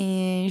once,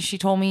 and she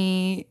told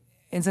me,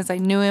 and since I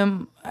knew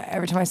him,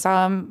 every time I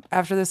saw him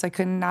after this, I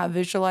could not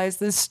visualize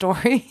this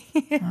story.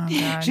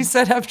 God. She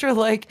said after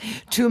like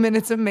 2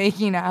 minutes of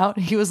making out,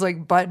 he was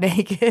like butt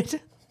naked.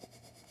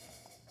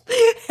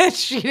 And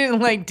she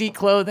didn't like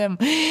declothe him.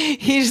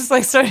 He just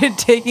like started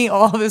taking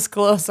all of his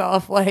clothes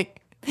off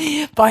like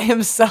by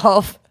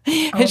himself.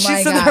 And she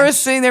my said they were gosh.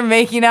 sitting there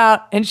making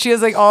out, and she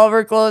has like all of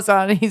her clothes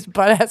on, and he's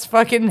butt ass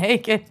fucking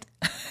naked.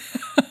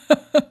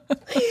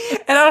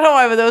 And I don't know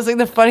why, but that was like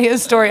the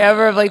funniest story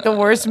ever of like the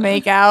worst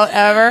make out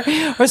ever,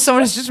 where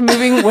someone is just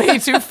moving way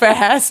too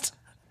fast.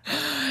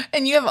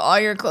 And you have all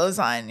your clothes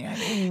on. You're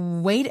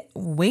like,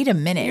 wait a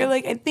minute. You're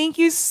like, I think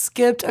you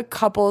skipped a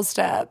couple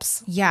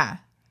steps. Yeah.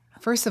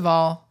 First of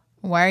all,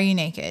 why are you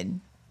naked?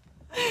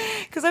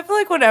 Because I feel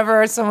like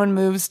whenever someone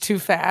moves too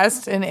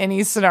fast in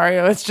any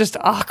scenario, it's just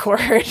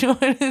awkward.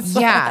 When it's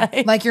Yeah.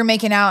 Like you're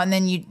making out and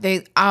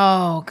then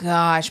oh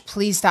gosh,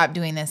 please stop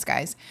doing this,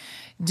 guys.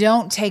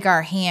 Don't take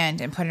our hand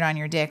and put it on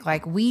your dick.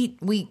 Like we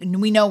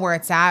know where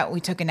it's at. We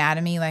took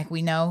anatomy. Like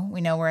we know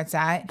where it's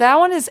at. that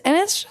one is, and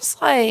it's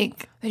just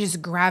like, They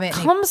just grab it. And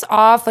comes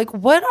off like,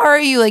 what are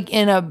you, like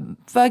in a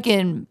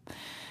fucking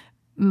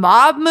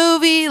mob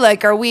movie?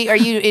 Like, are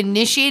you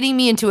initiating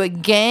me into a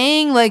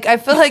gang? Like, I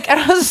feel like, I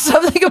don't know,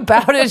 something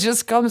about it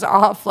just comes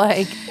off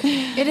like,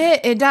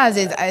 it does.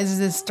 It's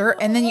this stir,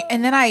 and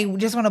then I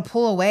just want to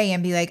pull away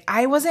and be like,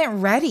 I wasn't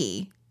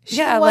ready. She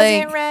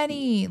wasn't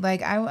ready.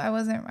 Like I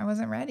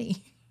wasn't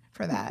ready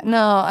for that.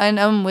 no, and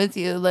I'm with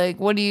you. Like,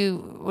 what are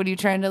you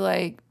trying to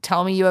like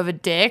tell me you have a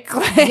dick?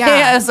 Like,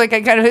 Yeah. it's like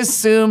I kind of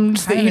assumed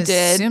that you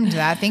did. Assumed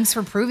that. Thanks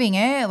for proving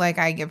it. Like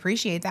I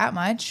appreciate that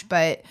much,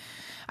 but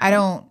I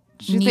don't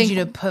need think- you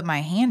to put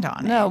my hand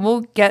on it. No,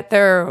 we'll get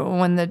there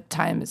when the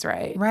time is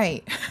right.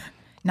 Right.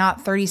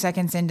 Not 30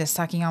 seconds into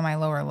sucking on my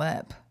lower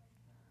lip.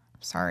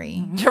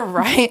 Sorry. You're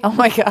right. Oh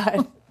my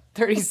God.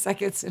 30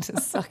 seconds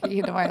into sucking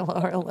into my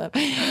lower lip.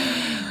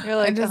 You're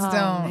like, I just oh,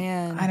 don't.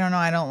 man. I don't know.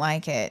 I don't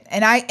like it,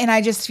 and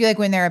I just feel like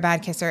when they're a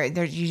bad kisser,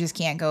 you just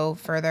can't go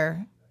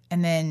further.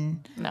 And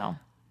then No.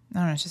 I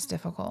don't know. It's just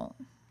difficult.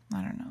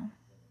 I don't know.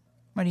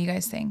 What do you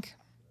guys think?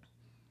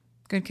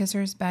 Good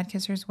kissers, bad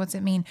kissers. What's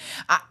it mean?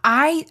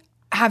 I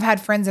have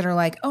had friends that are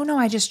like, oh no,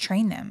 I just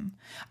train them.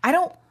 I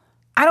don't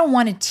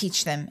want to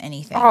teach them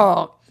anything.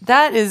 Oh,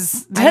 that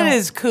is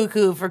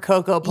cuckoo for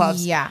Cocoa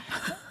Puffs. Yeah.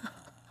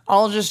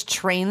 I'll just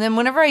train them.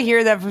 Whenever I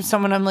hear that from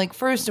someone, I'm like,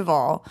 first of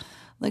all,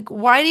 like,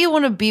 why do you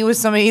want to be with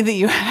somebody that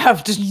you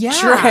have to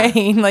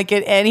train, like,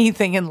 at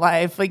anything in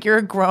life? Like, you're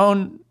a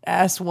grown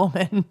ass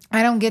woman.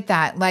 I don't get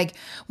that. Like,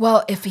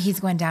 well, if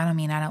he's going down on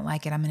me and I don't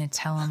like it, I'm going to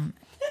tell him.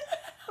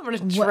 I'm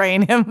going to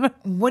train him.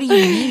 What do you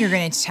mean you're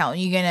going to tell?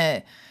 You're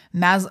going to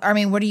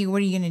what are you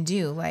going to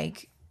do?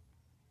 Like,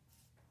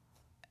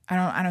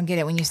 I don't get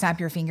it. When you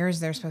snap your fingers,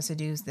 they're supposed to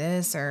do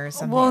this or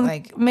something. Well,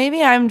 like,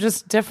 maybe I'm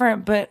just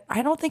different, but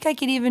I don't think I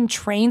could even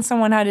train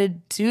someone how to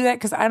do that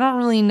because I don't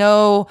really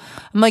know.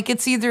 I'm like,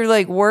 it's either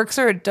like works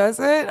or it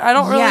doesn't. I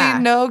don't Yeah.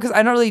 really know because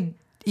I don't really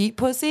eat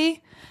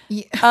pussy.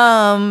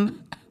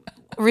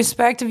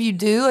 respect if you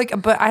do,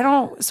 like, but I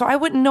don't, so I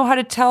wouldn't know how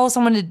to tell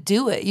someone to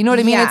do it. You know what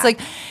I mean? Yeah.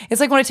 It's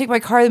like when I take my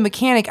car to the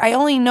mechanic, I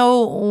only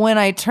know when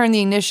I turn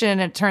the ignition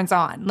and it turns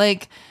on,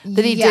 like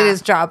that he did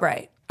his job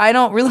right. I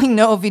don't really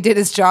know if he did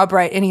his job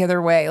right any other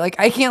way. Like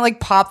I can't like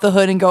pop the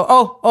hood and go,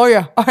 oh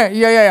yeah, all right,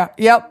 yeah,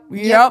 yep.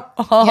 Yep,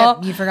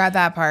 you forgot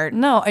that part.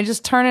 No, I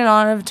just turn it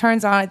on. If it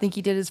turns on, I think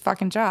he did his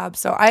fucking job.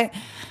 So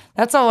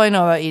that's all I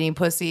know about eating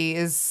pussy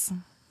is.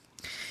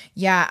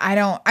 Yeah, I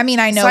know.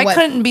 So I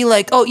couldn't be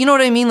like, oh, you know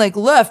what I mean? Like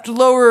left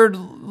lowered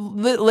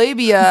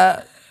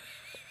labia.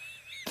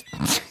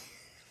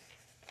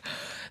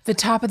 The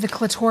top of the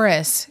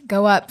clitoris.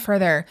 Go up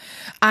further.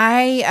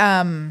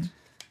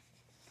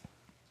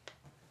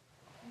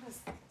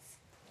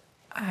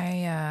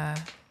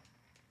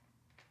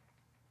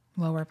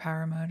 Lower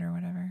power mode or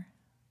whatever.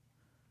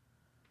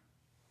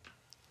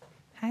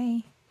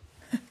 Hi.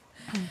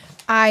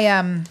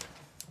 I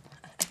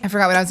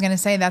forgot what I was going to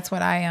say. That's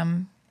what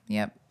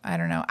yep. I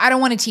don't know. I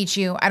don't want to teach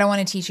you. I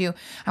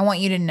want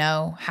you to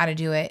know how to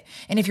do it.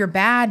 And if you're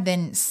bad,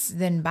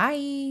 then bye.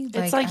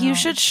 It's like you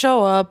should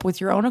show up with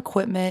your own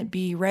equipment,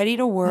 be ready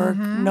to work,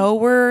 know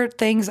where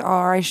things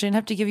are. I shouldn't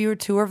have to give you a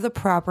tour of the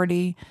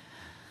property.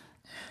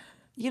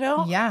 You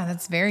know? Yeah,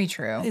 that's very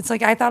true. It's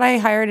like I thought I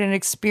hired an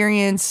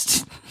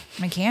experienced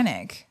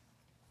mechanic.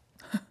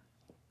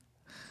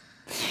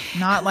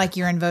 Not like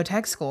you're in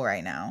Votech school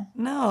right now.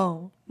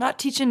 No, not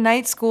teaching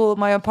night school at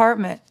my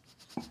apartment.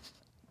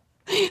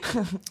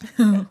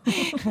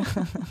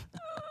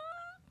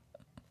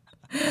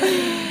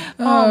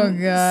 Oh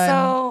God.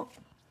 So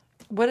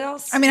what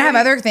else? I mean, I have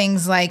other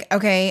things like,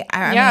 okay.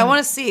 I want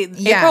to see.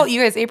 Yeah.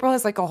 April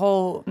has like a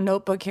whole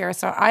notebook here.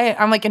 So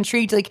I'm like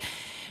intrigued. Like,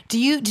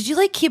 did you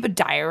like keep a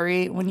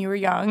diary when you were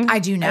young? I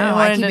do now.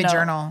 I keep a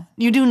journal.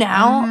 You do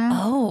now?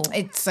 Oh,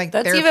 it's like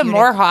that's even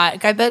more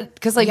hot. I bet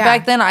because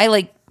back then I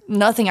like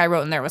nothing I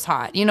wrote in there was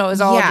hot. You know, it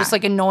was all just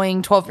like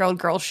annoying 12-year-old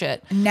girl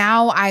shit.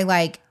 Now I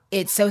like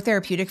it's so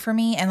therapeutic for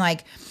me, and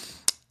like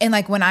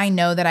when I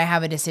know that I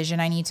have a decision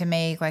I need to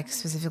make, like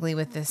specifically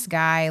with this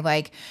guy,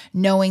 like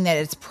knowing that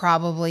it's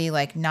probably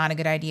like not a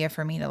good idea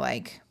for me to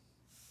like,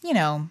 you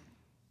know,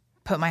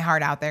 put my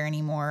heart out there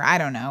anymore. I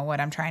don't know what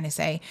I'm trying to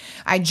say.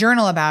 I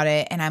journal about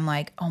it and I'm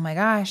like, oh my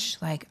gosh,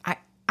 like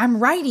I'm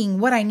writing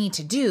what I need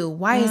to do.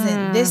 Why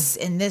isn't this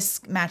and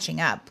this matching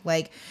up?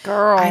 Like,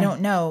 girl, I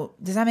don't know.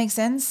 Does that make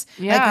sense?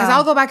 Yeah. Like, cause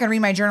I'll go back and read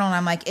my journal and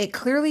I'm like, it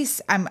clearly,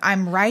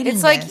 I'm writing.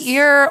 It's like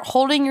you're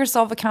holding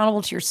yourself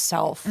accountable to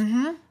yourself.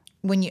 Mm-hmm.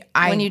 When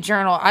you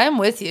journal. I am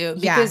with you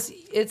because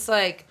it's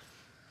like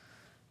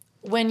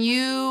when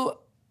you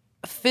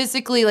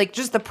physically, like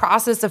just the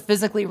process of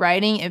physically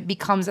writing, it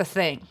becomes a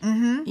thing.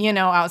 Mm-hmm. You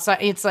know, outside,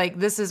 it's like,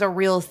 this is a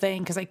real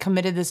thing because I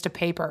committed this to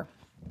paper.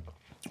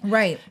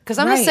 Right. Because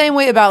I'm the same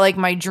way about like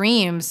my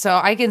dreams. So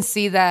I can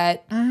see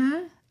that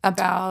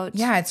about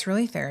it's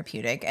really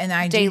therapeutic. And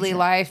I daily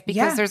life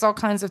because there's all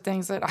kinds of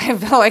things that I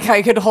feel like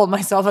I could hold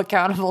myself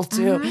accountable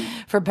to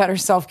for better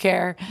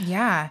self-care.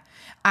 Yeah.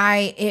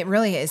 It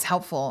really is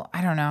helpful.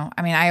 I don't know.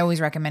 I mean, I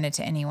always recommend it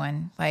to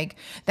anyone like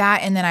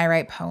that. And then I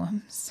write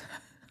poems.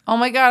 Oh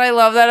my God. I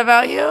love that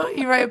about you.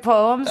 You write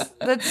poems.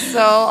 That's so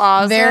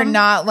awesome. They're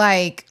not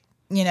like,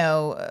 you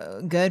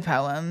know, good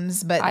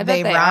poems, but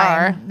they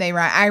rhyme. They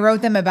rhyme. I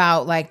wrote them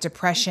about like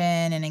depression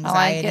and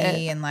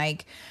anxiety and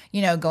like,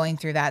 you know, going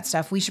through that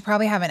stuff. We should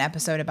probably have an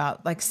episode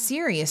about like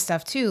serious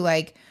stuff too.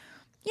 Like,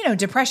 you know,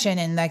 depression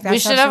and like that. We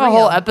should have a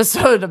whole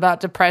episode about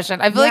depression.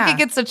 I feel like it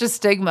gets such a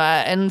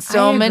stigma and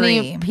so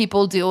many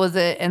people deal with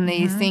it and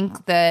they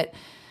think that,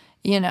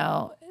 you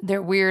know, they're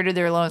weird or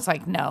they're alone. It's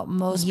like, no,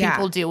 most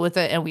people deal with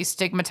it and we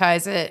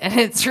stigmatize it. And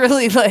it's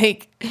really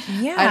like,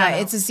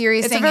 it's a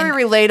serious thing. It's a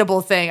very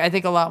relatable thing. I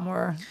think a lot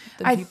more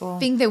than people. I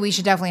think that we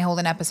should definitely hold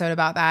an episode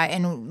about that.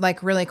 And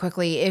like really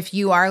quickly, if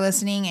you are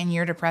listening and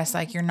you're depressed,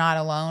 like you're not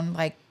alone,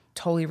 like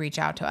totally reach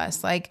out to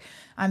us. Like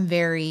I'm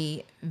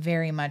very,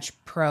 very much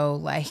pro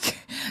like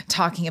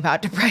talking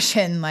about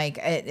depression. Like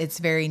it's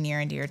very near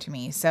and dear to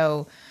me.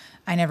 So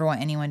I never want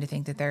anyone to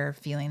think that they're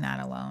feeling that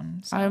alone.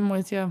 So. I'm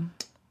with you.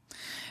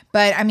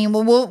 But I mean,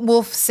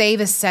 we'll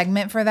save a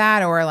segment for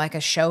that or like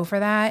a show for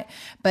that.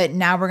 But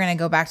now we're going to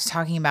go back to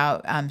talking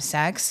about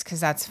sex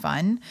because that's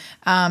fun.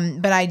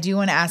 But I do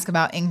want to ask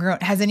about ingrown.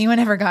 Has anyone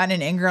ever gotten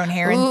an ingrown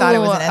hair and thought it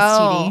was an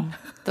STD?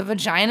 The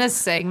vagina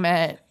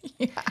segment.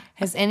 Yeah.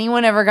 Has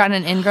anyone ever gotten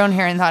an ingrown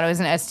hair and thought it was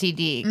an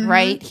STD? Mm-hmm.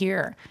 Right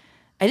here.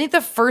 I think the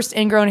first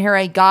ingrown hair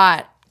I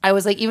got, I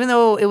was like, even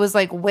though it was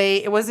like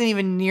it wasn't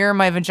even near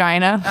my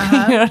vagina.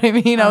 You know what I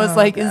mean? I was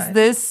like, God. Is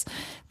this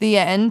the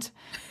end?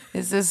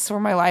 Is this where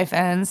my life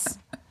ends?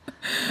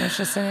 It's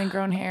just an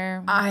ingrown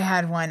hair. I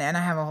had one and I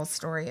have a whole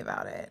story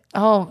about it.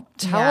 Oh,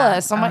 tell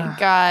us. Oh my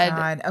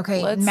God.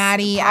 Okay,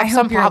 Maddie, I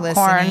hope you're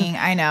listening.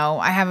 I know.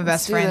 I have a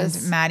best friend,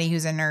 Maddie,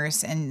 who's a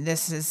nurse, and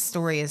this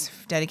story is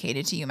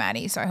dedicated to you,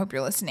 Maddie. So I hope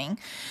you're listening.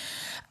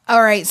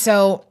 All right.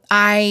 So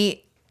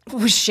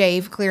was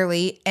shaved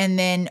clearly. And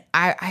then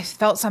I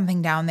felt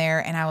something down there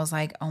and I was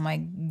like, oh my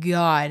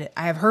God,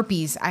 I have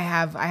herpes. I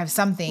have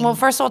something. Well,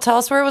 first of all, tell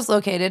us where it was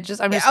located.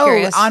 I'm just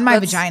curious. On my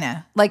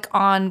vagina.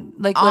 On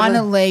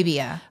a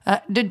labia.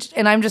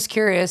 And I'm just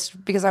curious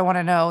because I want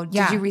to know,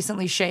 did you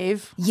recently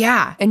shave?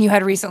 Yeah. And you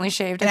had recently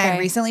shaved? And I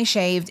recently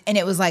shaved and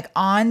it was like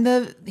on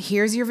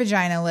here's your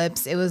vagina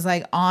lips. It was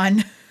like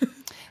on,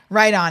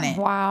 right on it.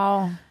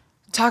 Wow.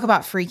 Talk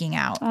about freaking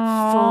out.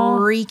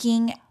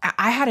 Freaking.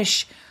 I had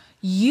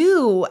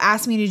you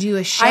asked me to do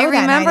a show. I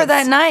remember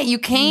that night you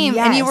came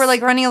and you were Yes.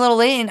 like running a little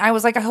late. And I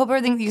was like, I hope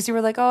everything, because you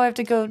were like, oh, I have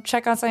to go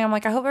check on something. I'm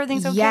like, I hope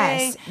everything's okay.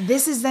 Yes.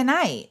 This is the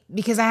night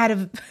because I had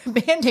a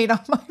Band-Aid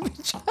on my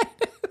vagina.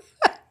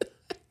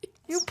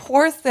 You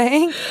poor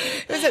thing.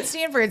 It was at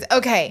Stanford's.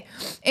 Okay.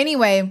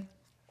 Anyway,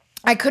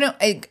 I couldn't,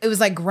 it was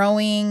like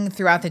growing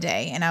throughout the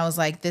day. And I was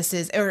like,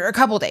 or a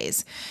couple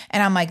days.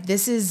 And I'm like,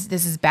 this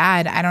is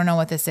bad. I don't know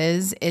what this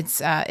is.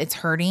 It's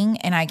hurting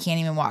and I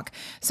can't even walk.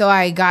 So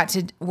I got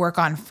to work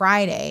on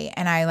Friday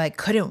and I like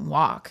couldn't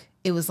walk.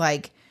 It was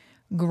like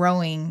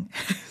growing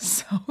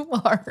so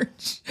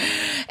large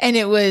and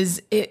it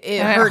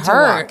hurt to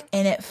walk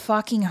and it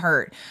fucking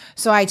hurt.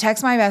 So I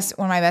text one of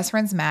my best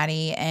friends,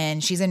 Maddie,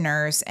 and she's a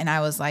nurse. And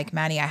I was like,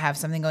 Maddie, I have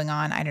something going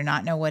on. I do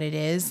not know what it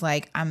is.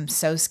 Like, I'm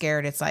so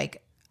scared it's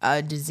like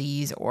a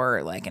disease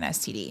or like an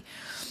STD.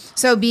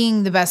 So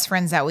being the best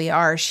friends that we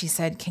are, she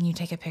said, can you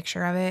take a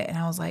picture of it? And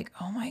I was like,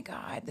 oh my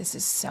God, this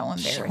is so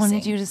embarrassing. She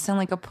wanted you to send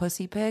like a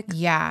pussy pic?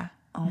 Yeah.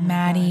 Oh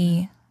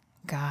Maddie.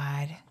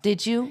 God.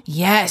 Did you?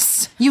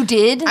 Yes. You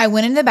did? I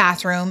went in the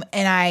bathroom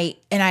and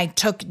I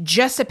took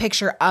just a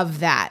picture of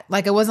that.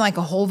 Like it wasn't like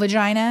a whole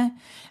vagina.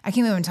 I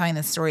can't believe I'm telling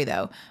this story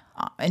though,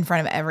 in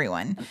front of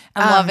everyone.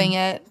 I'm loving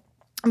it.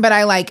 But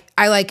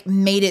I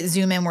made it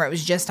zoom in where it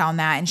was just on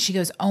that. And she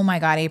goes, oh my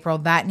God, April,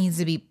 that needs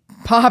to be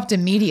popped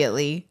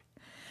immediately.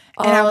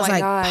 And I was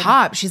like, God.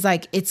 Pop. She's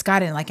like, it's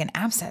got like an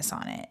abscess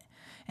on it.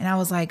 And I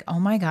was like, oh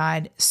my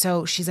God.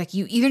 So she's like,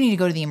 you either need to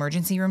go to the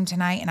emergency room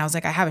tonight. And I was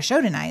like, I have a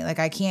show tonight. Like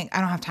I don't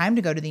have time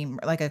to go to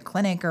a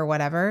clinic or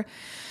whatever.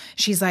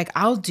 She's like,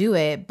 I'll do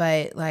it.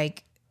 But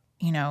like,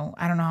 I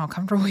don't know how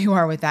comfortable you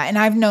are with that. And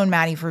I've known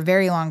Maddie for a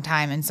very long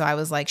time. And so I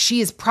was like, she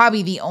is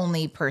probably the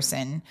only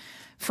person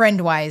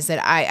friend-wise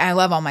that I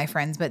love all my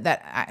friends, but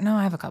I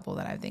have a couple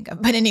that I think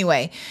of. But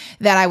anyway,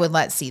 that I would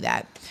let see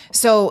that.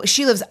 So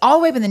she lives all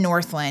the way up in the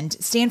Northland.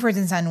 Stanford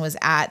and Son was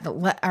at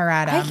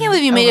I can't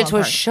believe you made it to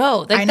a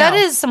show. Like that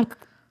is some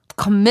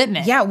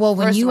commitment. Yeah, well,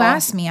 when you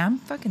asked me, I'm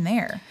fucking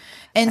there.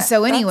 And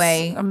so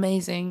anyway, that's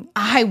amazing.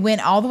 I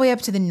went all the way up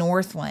to the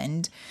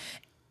Northland.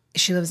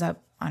 She lives up,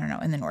 I don't know,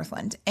 in the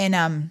Northland.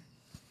 And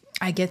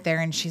I get there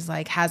and she's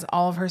like has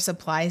all of her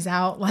supplies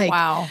out, like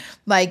wow,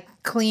 like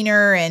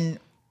cleaner and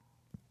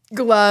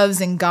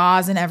gloves and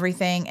gauze and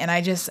everything. And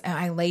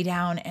I lay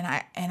down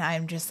and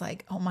I'm just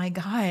like, oh my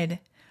God,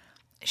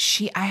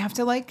 I have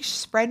to like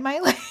spread my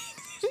legs.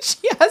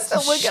 She has to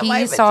look at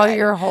my vagina. She saw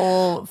your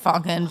whole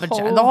fucking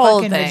vagina. The whole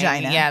fucking thing.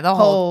 vagina. Yeah, the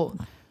whole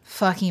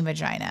fucking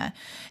vagina.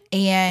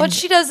 And but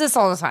she does this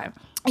all the time.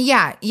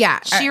 Yeah.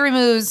 She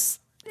removes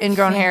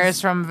ingrown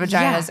hairs from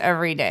vaginas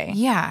every day.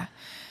 Yeah.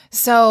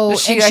 So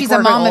she's a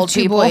mom of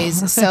two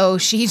boys, so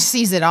she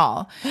sees it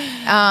all.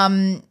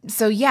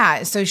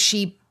 So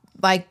she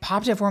like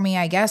popped it for me,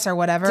 I guess, or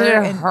whatever.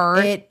 Did it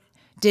hurt? It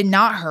did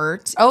not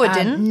hurt. Oh, it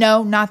didn't?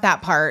 No, not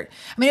that part.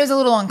 I mean, it was a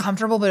little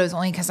uncomfortable, but it was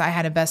only because I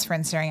had a best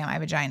friend staring at my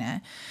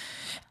vagina.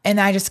 And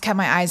I just kept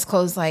my eyes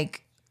closed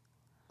like,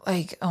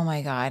 oh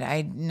my God,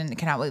 I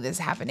cannot believe this is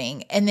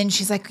happening. And then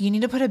she's like, you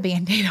need to put a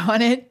Band-Aid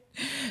on it.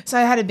 So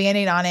I had a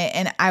Band-Aid on it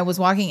and I was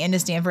walking into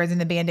Stanford's and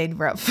the Band-Aid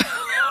fell out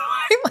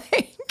my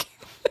leg.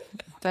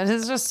 That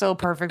is just so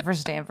perfect for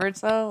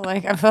Stanford's though.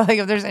 Like I feel like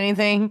if there's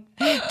anything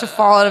to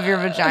fall out of your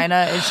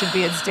vagina, it should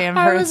be at Stanford's.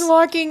 I was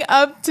walking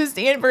up to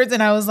Stanford's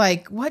and I was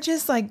like, what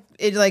just like,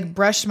 it like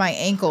brushed my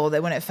ankle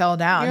that when it fell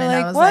down. You're and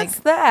like, I was what's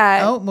like,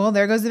 that? Oh, well,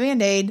 there goes the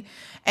Band-Aid.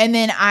 And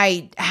then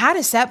I had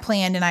a set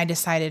planned and I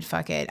decided,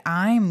 fuck it,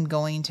 I'm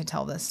going to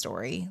tell this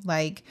story.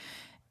 Like,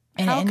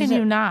 and how can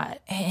you not?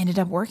 It ended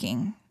up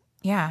working.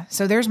 Yeah.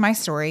 So there's my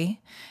story.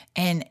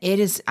 And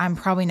I'm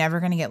probably never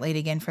going to get laid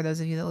again for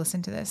those of you that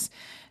listen to this.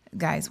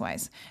 Guys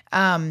wise,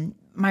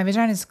 my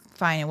vagina is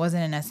fine. It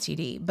wasn't an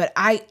STD, but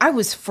I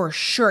was for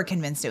sure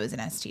convinced it was an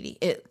STD.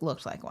 It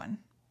looked like one.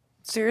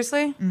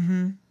 Seriously?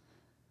 Mm-hmm.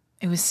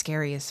 It was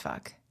scary as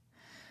fuck.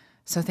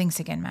 So thanks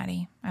again,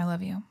 Maddie. I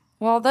love you.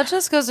 Well, that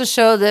just goes to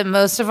show that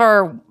most of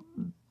our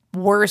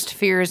worst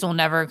fears will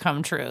never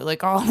come true.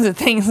 Like all the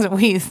things that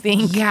we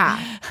think.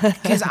 Yeah,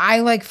 because I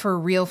like for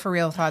real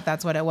thought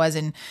that's what it was,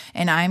 and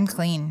I'm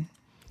clean.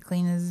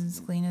 Clean as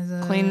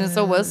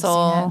a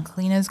whistle. Yeah,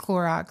 clean as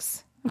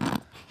Clorox.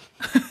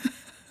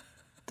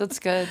 That's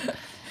good.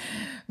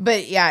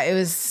 But yeah, it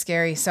was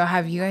scary. So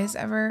have you guys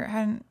ever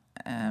had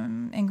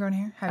ingrown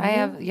hair? I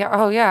have. Yeah.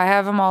 Oh yeah. I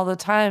have them all the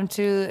time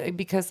too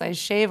because I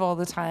shave all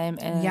the time.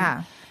 And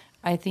yeah,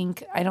 I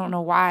think, I don't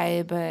know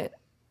why, but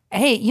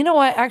Hey, you know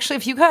what? Actually,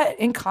 if you got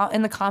in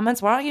the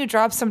comments, why don't you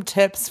drop some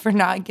tips for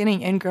not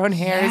getting ingrown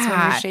hairs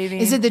when you're shaving?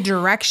 Is it the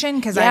direction?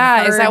 Because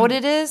yeah, is that what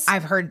it is?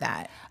 I've heard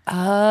that.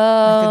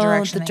 Oh,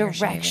 Like the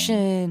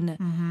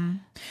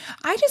direction.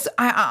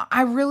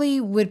 I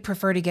really would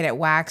prefer to get it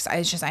waxed.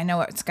 I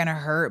know it's gonna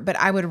hurt, but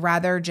I would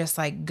rather just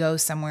like go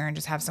somewhere and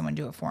just have someone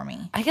do it for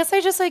me. I guess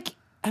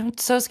I'm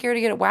so scared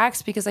to get it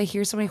waxed because I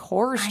hear so many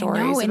horror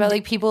stories and about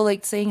like people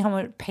like saying how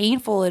much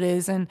painful it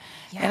is, and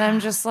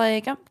I'm just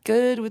like, I'm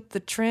good with the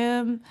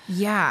trim.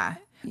 Yeah.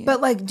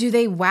 But like, do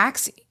they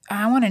wax?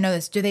 I want to know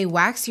this. Do they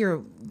wax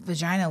your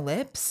vagina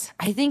lips?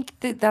 I think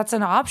that's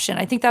an option.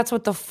 I think that's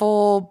what the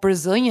full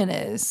Brazilian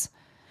is.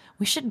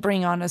 We should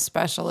bring on a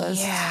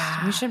specialist.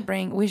 Yeah. We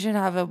should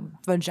have a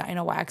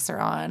vagina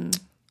waxer on.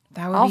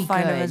 That would I'll be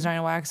find good. a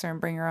vagina waxer and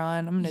bring her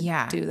on. I'm going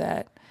to do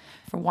that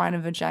for Wine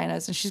and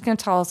Vaginas. And she's going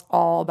to tell us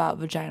all about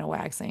vagina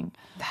waxing.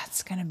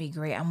 That's going to be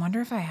great. I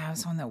wonder if I have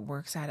someone that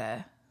works at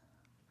a...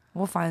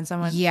 We'll find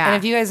someone. Yeah. And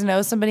if you guys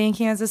know somebody in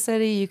Kansas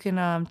City, you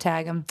can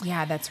tag them.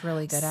 Yeah, that's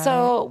really good at it.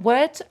 So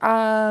what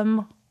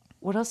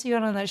else you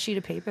got on that sheet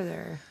of paper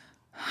there?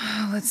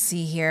 Let's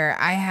see here.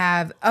 I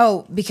have,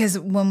 because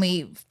when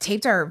we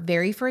taped our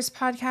very first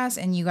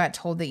podcast and you got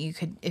told that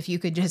if you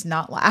could just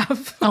not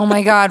laugh. Oh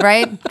my God,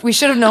 right? We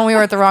should have known we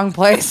were at the wrong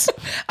place.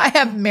 I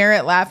have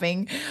merit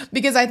laughing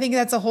because I think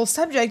that's a whole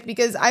subject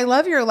because I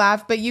love your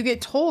laugh, but you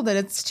get told that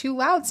it's too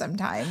loud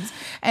sometimes.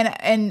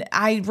 And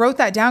I wrote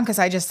that down because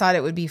I just thought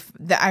it would be,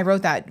 I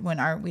wrote that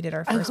when we did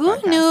our first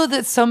podcast. Who knew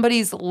that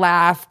somebody's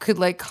laugh could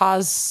like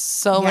cause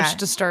so much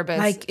disturbance?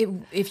 Like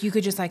if you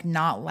could just like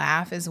not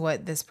laugh is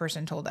what this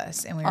person told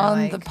us, and we were on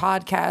like, the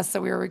podcast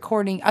that we were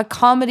recording, a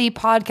comedy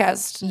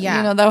podcast.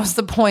 Yeah, that was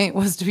the point,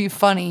 was to be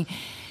funny.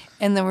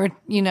 And then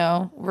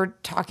we're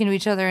talking to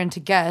each other and to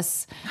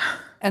guests.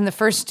 And the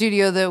first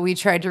studio that we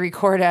tried to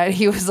record at,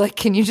 he was like,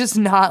 "Can you just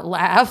not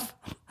laugh?"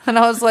 And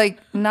I was like,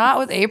 "Not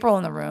with April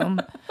in the room.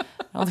 I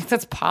don't think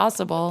that's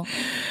possible."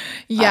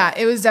 Yeah,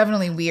 it was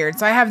definitely weird.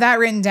 So I have that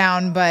written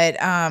down,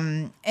 but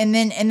and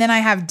then I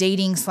have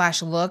dating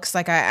 / looks.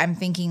 Like I'm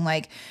thinking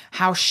like,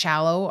 how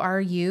shallow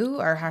are you,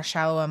 or how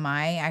shallow am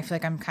I? I feel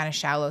like I'm kind of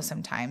shallow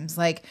sometimes.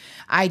 Like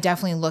I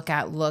definitely look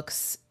at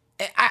looks.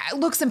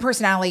 Looks and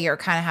personality are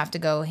kind of have to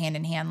go hand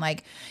in hand.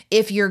 Like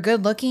if you're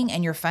good looking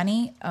and you're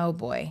funny, oh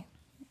boy,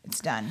 it's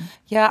done.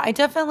 Yeah, I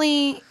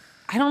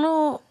don't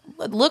know.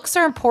 Looks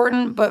are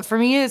important, but for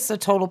me, it's a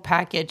total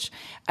package.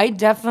 I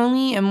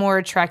definitely am more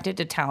attracted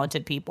to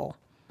talented people.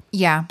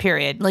 Yeah.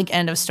 Period. Like,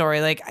 end of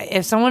story. Like,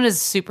 if someone is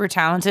super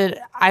talented,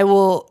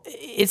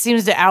 it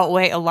seems to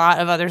outweigh a lot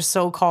of other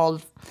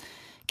so-called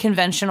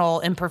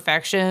conventional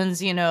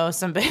imperfections,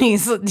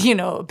 somebody's,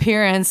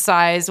 appearance,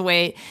 size,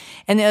 weight.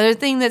 And the other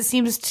thing that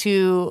seems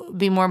to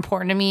be more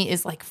important to me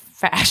is like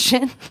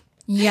fashion.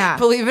 Yeah.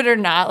 Believe it or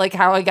not, like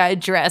how a guy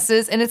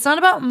dresses. And it's not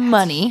about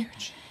money.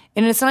 Huge.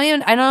 And it's not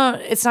even,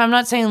 I'm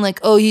not saying like,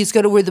 oh, he's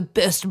got to wear the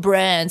best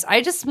brands. I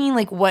just mean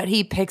like what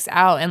he picks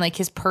out and like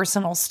his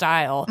personal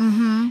style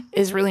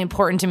is really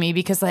important to me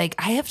because like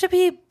I have to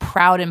be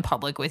proud in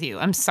public with you.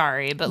 I'm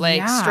sorry, but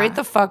like straight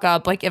the fuck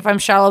up. Like if I'm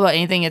shallow about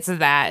anything, it's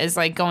that is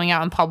like going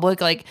out in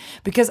public. Like,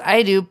 because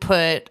I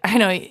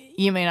know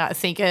you may not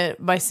think it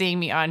by seeing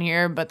me on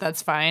here, but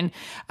that's fine.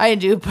 I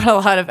do put a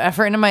lot of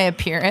effort into my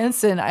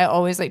appearance and I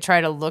always like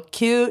try to look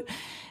cute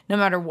no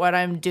matter what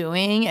I'm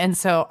doing. And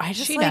so I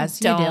just I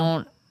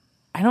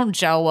don't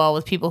gel well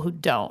with people who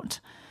don't.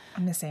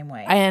 I'm the same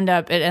way.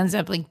 It ends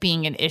up like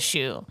being an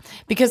issue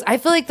because I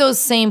feel like those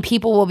same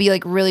people will be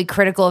like really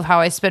critical of how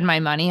I spend my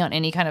money on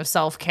any kind of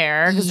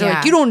self-care because they're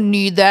like, you don't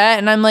need that.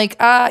 And I'm like,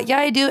 yeah,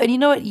 I do. And you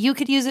know what? You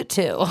could use it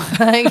too.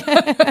 Like,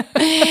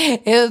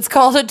 it's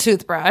called a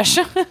toothbrush.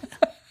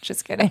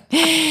 Just kidding.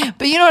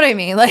 But you know what I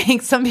mean?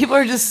 Like some people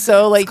are just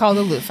so like, it's called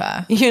a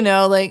loofah.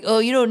 Like, oh,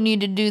 you don't need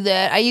to do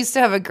that. I used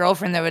to have a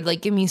girlfriend that would like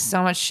give me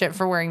so much shit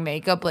for wearing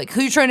makeup. Like,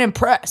 who you trying to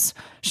impress?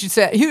 She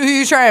said, who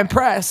you trying to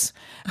impress?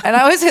 And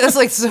I always say that's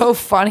like so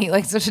funny,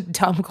 like such a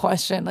dumb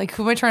question. Like,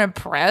 who am I trying to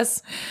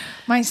impress?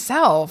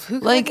 Myself. Who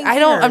like,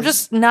 I'm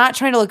just not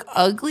trying to look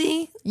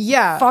ugly.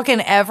 Yeah. Fucking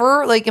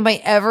ever. Like, am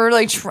I ever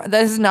like,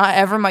 that is not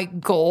ever my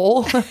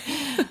goal.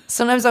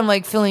 Sometimes I'm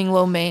like feeling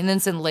low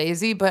maintenance and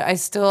lazy, but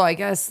I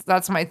guess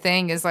that's my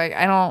thing is like,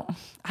 I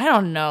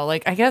don't know.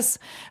 Like, I guess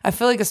I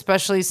feel like,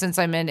 especially since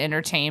I'm in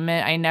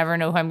entertainment, I never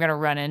know who I'm going to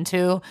run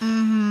into.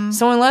 Mm-hmm.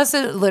 So unless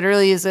it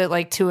literally is at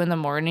like 2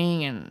 a.m.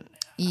 and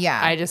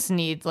I just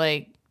need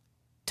like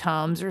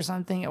Tums or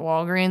something at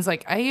Walgreens,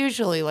 like I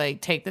usually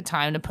like take the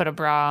time to put a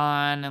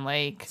bra on and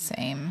like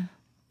same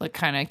look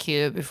kind of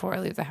cute before I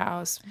leave the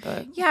house.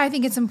 But yeah, I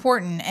think it's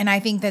important. And I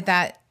think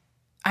that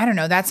I don't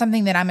know, that's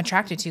something that I'm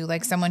attracted to,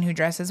 like someone who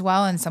dresses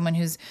well and someone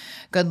who's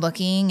good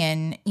looking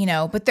and,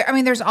 but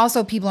there's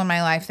also people in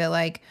my life that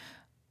like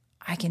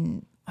I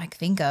can like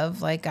think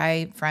of, like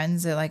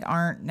friends that like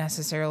aren't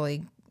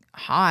necessarily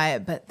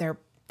hot, but their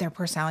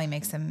personality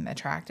makes them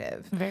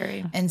attractive.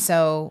 Very. And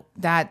so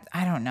that,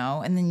 I don't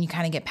know. And then you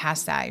kind of get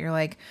past that. You're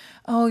like,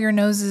 oh, your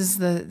nose is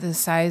the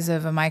size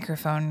of a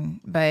microphone,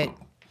 but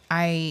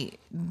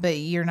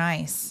you're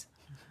nice.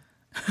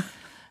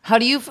 How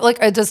do you like?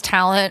 Does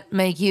talent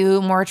make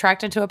you more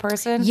attracted to a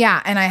person?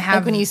 Yeah, and I have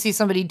Like when you see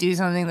somebody do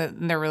something that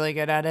they're really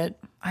good at it.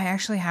 I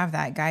actually have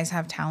that. Guys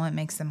have talent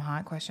makes them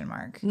hot? Question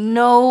mark.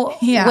 No.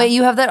 Yeah. Wait,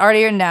 you have that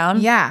already written down?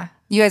 Yeah.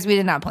 You guys, we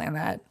did not plan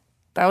that.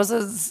 That was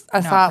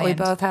a thought we planned.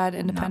 both had Not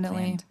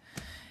independently. planned.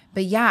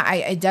 But yeah,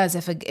 it does.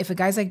 If a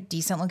guy's like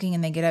decent looking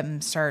and they get up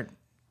and start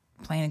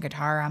playing a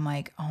guitar, I'm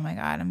like, oh my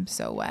God, I'm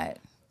so wet.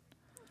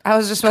 I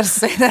was just about to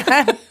say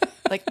that.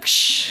 Like,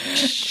 psh.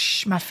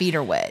 Shh, my feet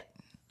are wet.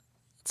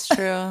 It's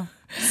true.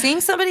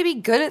 Seeing somebody be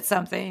good at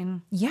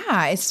something.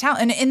 Yeah, it's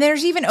talent. And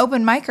there's even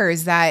open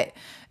micers that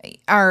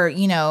are,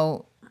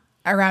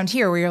 around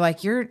here where you're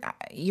like, you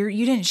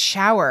didn't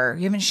shower.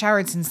 You haven't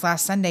showered since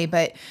last Sunday,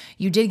 but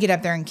you did get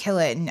up there and kill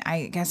it. And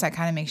I guess that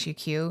kind of makes you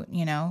cute,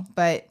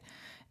 but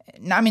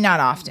I mean, not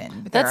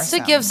often. But That's to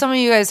give some of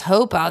you guys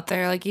hope out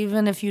there. Like,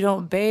 even if you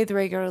don't bathe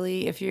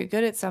regularly, if you're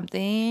good at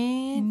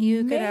something,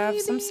 you could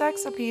have some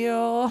sex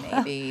appeal.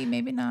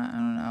 Maybe not. I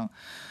don't know.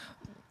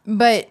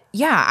 But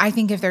yeah, I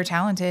think if they're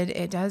talented,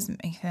 it does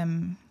make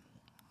them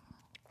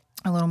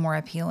a little more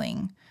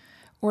appealing.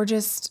 Or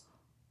just...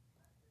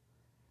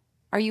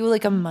 Are you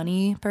like a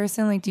money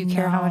person? Like, do you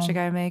care how much a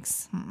guy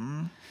makes?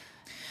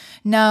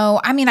 No,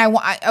 I mean,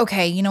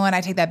 okay, you know what?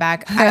 I take that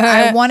back.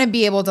 I want to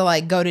be able to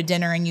like go to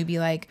dinner and you be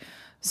like,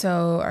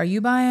 so are you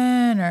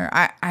buying? Or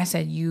I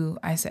said,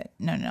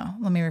 no.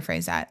 Let me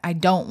rephrase that. I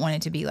don't want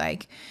it to be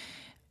like,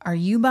 are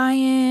you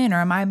buying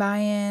or am I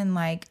buying?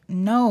 Like,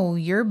 no,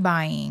 you're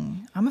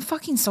buying. I'm a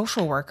fucking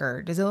social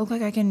worker. Does it look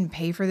like I can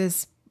pay for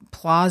this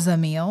plaza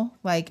meal?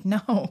 Like,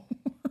 no.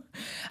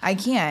 I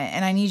can't.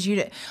 And I need you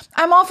to...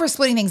 I'm all for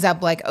splitting things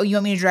up. Like, oh, you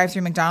want me to drive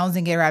through McDonald's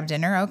and get a wrap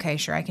dinner? Okay,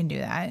 sure, I can do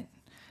that.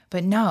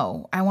 But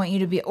no, I want you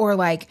to be... Or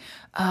like,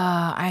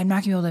 I'm not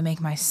going to be able to make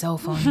my cell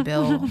phone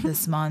bill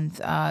this month,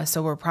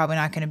 so we're probably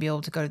not going to be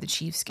able to go to the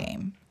Chiefs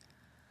game.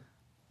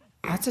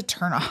 That's a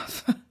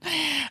turnoff.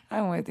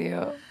 I'm with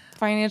you.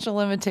 Financial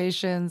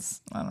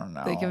limitations. I don't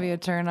know. They can be a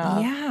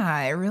turnoff.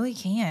 Yeah, it really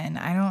can.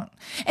 I don't...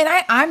 And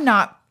I'm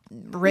not...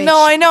 rich.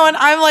 No, I know, and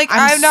I'm like,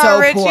 I'm not so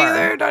rich poor.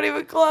 either. Not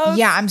even close.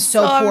 Yeah, I'm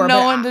so I have poor.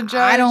 no but one to judge.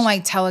 I don't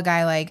like tell a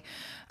guy like,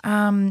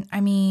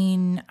 I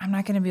mean, I'm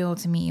not gonna be able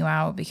to meet you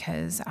out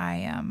because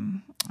I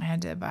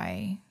had to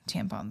buy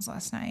tampons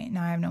last night.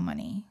 Now I have no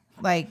money.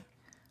 Like,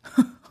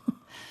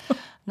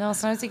 no,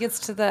 sometimes it gets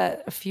to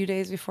that a few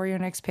days before your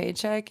next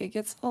paycheck. It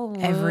gets a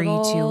little every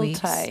 2 weeks.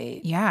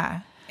 tight.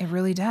 Yeah. It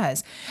really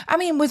does. I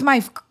mean, with my,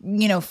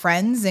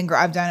 friends and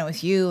I've done it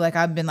with you. Like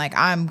I've been like,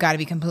 I'm got to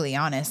be completely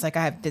honest. Like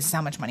this is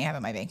how much money I have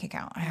in my bank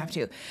account. I have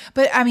to.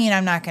 But I mean,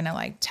 I'm not going to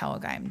like tell a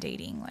guy I'm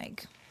dating.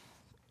 Like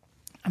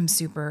I'm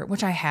super,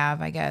 which I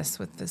have, I guess,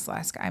 with this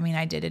last guy. I mean,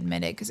 I did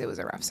admit it because it was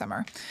a rough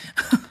summer.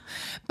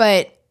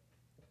 But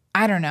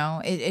I don't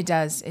know. It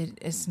does.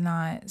 It's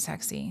not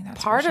sexy.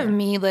 That's Part of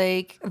me,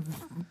 like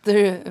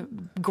the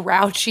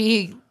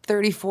grouchy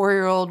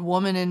 34-year-old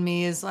woman in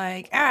me is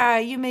like,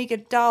 you make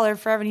 $1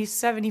 for every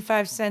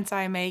 75 cents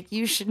I make.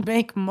 You should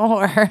make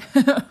more.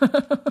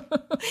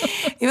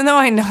 Even though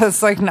I know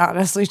it's like not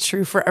necessarily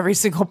true for every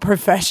single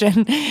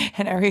profession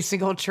and every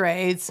single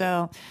trade.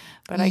 So,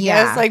 but I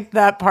guess like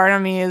that part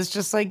of me is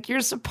just like, you're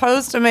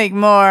supposed to make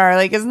more.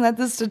 Like, isn't that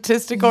the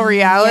statistical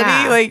reality?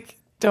 Yeah. Like,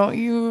 don't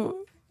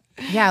you?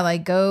 Yeah,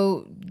 like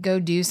go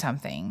do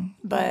something.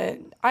 But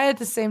I, at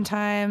the same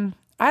time,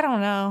 I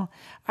don't know.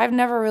 I've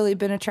never really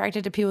been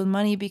attracted to people with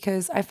money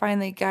because I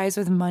find that guys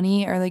with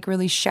money are like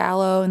really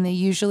shallow and they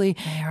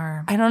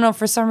are. I don't know,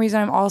 for some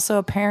reason I'm also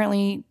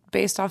apparently,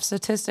 based off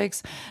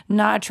statistics,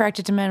 not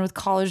attracted to men with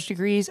college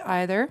degrees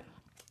either,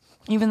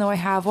 even though I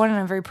have one and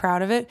I'm very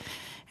proud of it.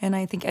 And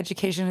I think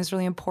education is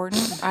really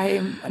important.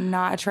 I am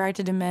not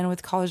attracted to men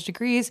with college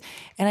degrees.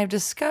 And I've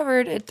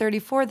discovered at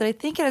 34 that I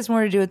think it has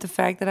more to do with the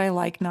fact that I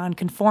like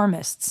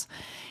nonconformists.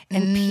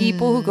 And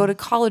people who go to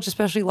college,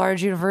 especially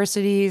large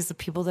universities, the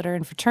people that are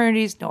in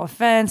fraternities, no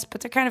offense,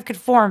 but they're kind of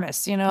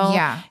conformists,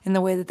 Yeah. in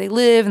the way that they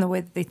live and the way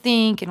that they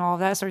think and all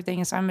of that sort of thing.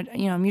 And so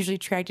I'm usually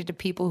attracted to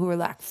people who are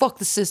like, fuck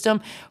the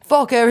system,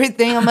 fuck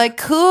everything. I'm like,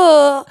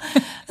 cool,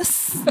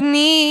 that's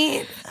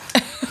neat.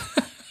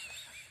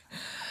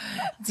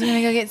 Do you want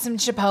to go get some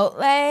Chipotle?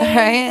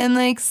 Right? And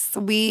like,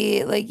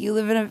 sweet, like you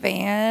live in a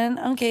van.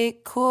 Okay,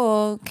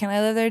 cool. Can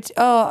I live there too?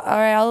 Oh, all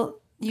right.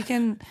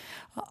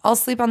 I'll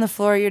sleep on the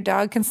floor. Your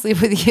dog can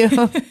sleep with you.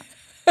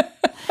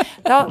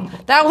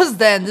 that was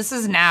then. This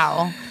is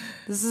now.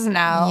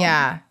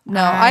 Yeah.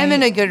 No, I'm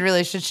in a good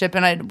relationship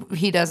and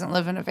he doesn't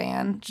live in a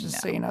van.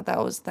 Just so you know,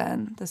 that was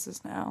then. This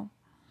is now.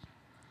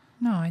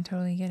 No, I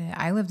totally get it.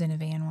 I lived in a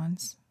van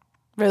once.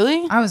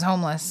 Really? I was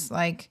homeless.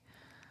 Like,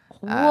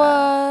 what?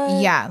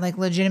 Yeah, like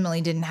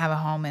legitimately didn't have a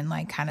home and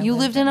like kind of. You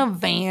lived in a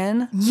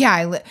van?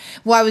 Yeah,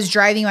 I was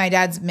driving my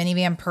dad's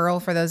minivan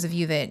Pearl. For those of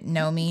you that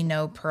know me,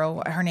 know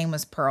Pearl. Her name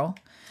was Pearl.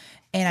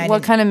 And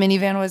what kind of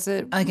minivan was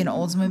it? Like an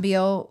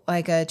Oldsmobile,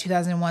 like a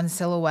 2001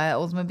 Silhouette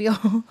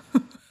Oldsmobile.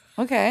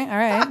 Okay, all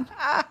right.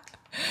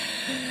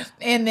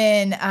 And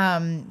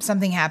then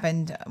something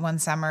happened one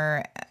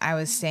summer. I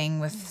was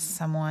staying with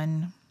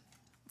someone,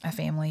 a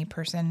family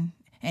person,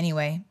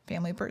 anyway,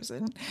 family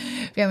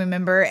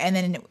member. And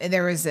then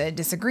there was a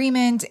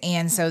disagreement.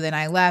 And so then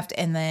I left,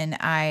 and then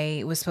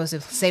I was supposed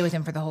to stay with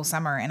him for the whole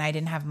summer, and I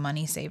didn't have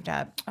money saved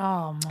up.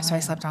 Oh, my. So I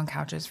slept on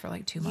couches for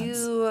like 2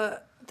 months.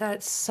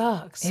 That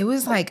sucks. It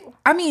was like,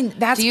 I mean,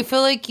 that's. Do you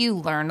feel like you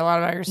learned a lot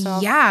about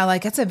yourself? Yeah,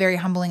 like that's a very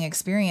humbling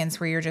experience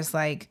where you're just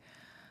like,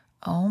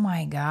 oh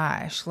my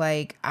gosh.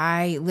 Like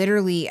I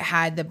literally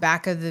had the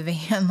back of the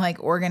van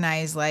like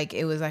organized like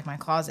it was like my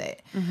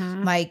closet.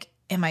 Like,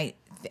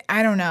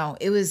 I don't know.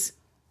 It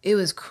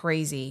was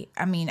crazy.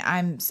 I mean,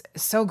 I'm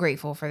so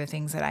grateful for the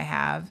things that I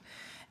have.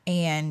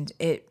 And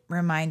it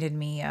reminded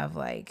me of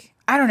like,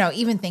 I don't know,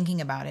 even thinking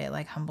about it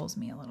like humbles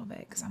me a little bit,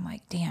 because I'm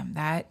like, damn,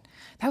 that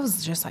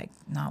was just like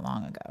not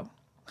long ago.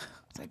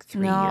 It's like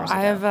 3 years ago.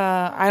 I have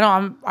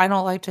I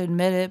don't like to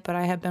admit it, but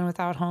I have been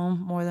without home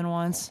more than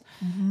once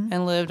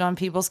and lived on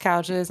people's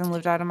couches and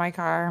lived out of my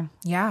car.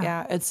 Yeah.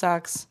 Yeah, it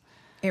sucks.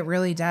 It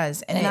really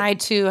does. And I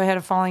had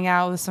a falling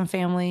out with some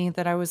family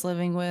that I was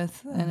living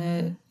with,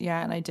 and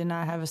and I did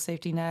not have a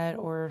safety net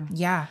or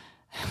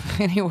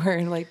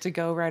anywhere like to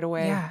go right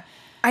away. Yeah.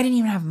 I didn't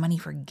even have money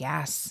for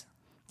gas.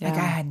 Like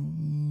Yeah. I had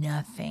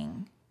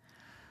nothing.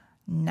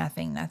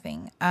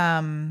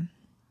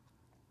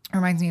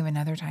 Reminds me of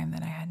another time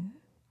that I had.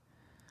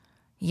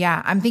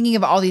 Yeah, I'm thinking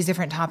of all these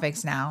different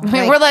topics now.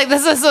 We're like,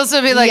 this is supposed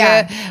to be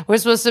like we're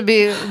supposed to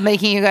be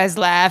making you guys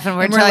laugh, and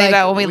we're telling you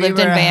about when we lived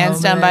in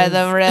vans down by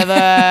the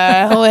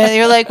river.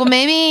 You're like, well,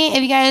 maybe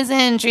if you guys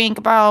didn't drink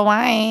a bottle of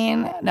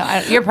wine.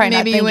 No, you're probably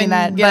not thinking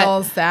that. Get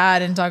all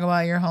sad and talk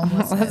about your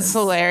homelessness. That's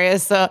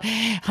hilarious. So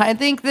I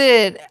think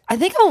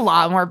a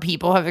lot more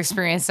people have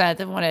experienced that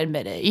than want to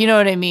admit it. You know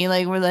what I mean?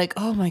 Like we're like,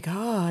 oh my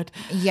God.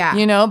 Yeah.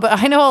 You know,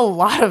 but I know a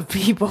lot of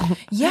people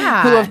who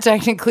have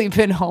technically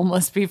been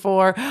homeless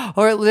before,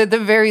 or at the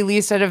very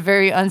least had a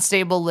very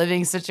unstable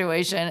living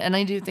situation. And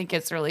I do think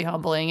it's really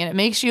humbling, and it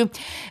makes you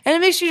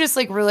just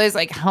like realize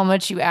like how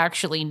much you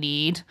actually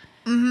need.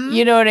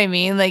 You know what I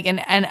mean? Like,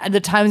 and the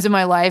times in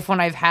my life when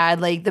I've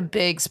had like the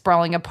big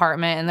sprawling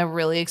apartment and the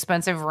really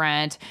expensive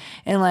rent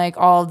and like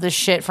all the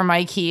shit from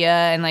IKEA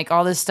and like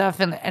all this stuff.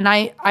 And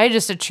I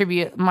just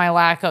attribute my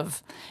lack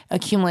of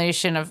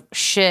accumulation of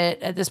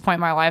shit at this point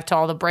in my life to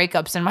all the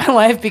breakups in my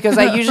life, because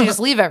I usually just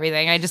leave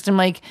everything. I just am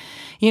like,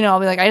 you know, I'll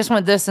be like, I just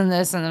want this and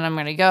this, and then I'm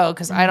going to go,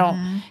 because I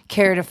don't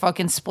care to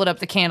fucking split up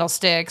the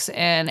candlesticks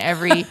and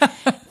every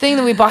thing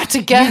that we bought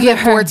together. You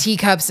get 4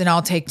 teacups and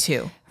I'll take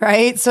 2.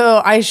 Right?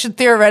 So I should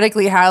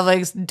theoretically have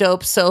like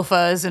dope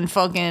sofas and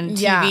fucking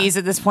TVs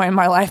at this point in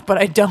my life, but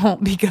I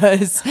don't,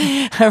 because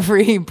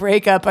every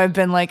breakup I've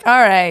been like,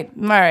 all right.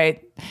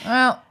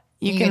 Well,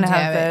 You can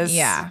have this.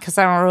 Yeah. Because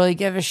I don't really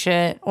give a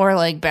shit. Or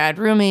like bad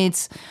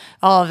roommates,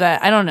 all of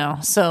that. I don't know.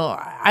 So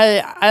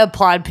I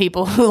applaud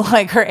people who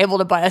like are able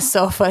to buy a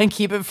sofa and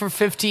keep it for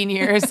 15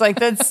 years. Like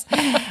that's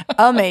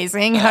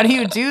amazing. How do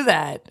you do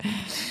that?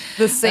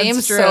 The same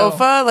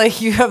sofa?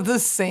 Like you have the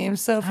same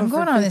sofa. I'm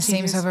going on the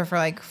same sofa for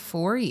like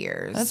 4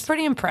 years. That's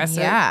pretty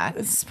impressive. Yeah.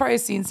 It's probably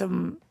seen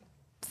some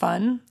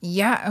fun.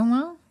 Yeah.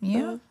 Well,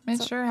 yeah,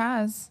 it sure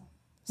has.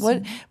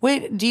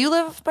 Wait, do you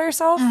live by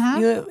yourself?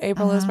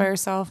 April lives by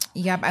herself?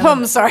 Yep.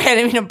 I'm sorry, I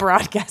didn't mean to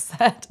broadcast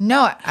that.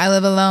 No, I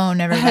live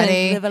alone,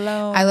 everybody. I live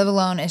alone. I live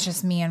alone. It's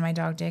just me and my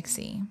dog,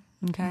 Dixie.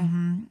 Okay.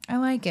 I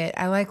like it.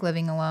 I like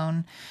living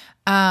alone.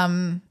 I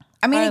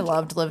mean, I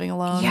loved living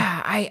alone.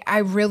 Yeah, I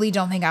really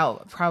don't think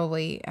I'll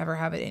probably ever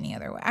have it any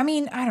other way. I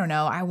mean, I don't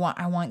know. I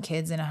want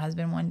kids and a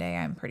husband one day.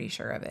 I'm pretty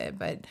sure of it.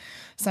 But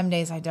some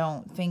days I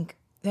don't think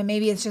that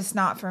maybe it's just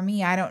not for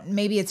me.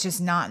 Maybe it's just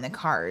not in the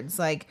cards.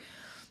 Like,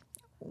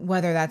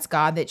 whether that's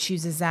God that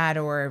chooses that,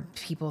 or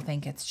people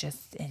think it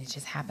just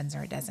happens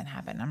or it doesn't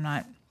happen. I'm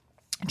not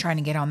trying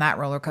to get on that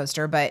roller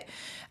coaster, but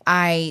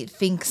I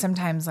think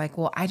sometimes like,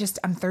 well,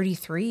 I'm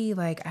 33.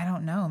 Like, I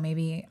don't know.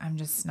 Maybe I'm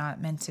just not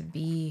meant to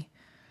be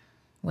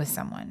with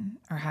someone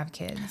or have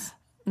kids.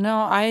 No,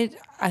 I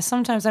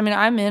sometimes, I mean,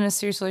 I'm in a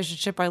serious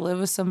relationship. I live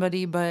with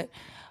somebody, but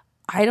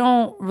I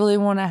don't really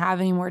want to have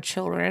any more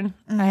children.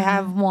 I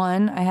have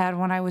one. I had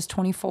when I was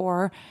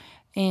 24.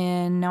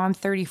 And now I'm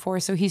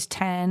 34, so he's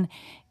 10,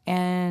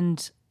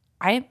 and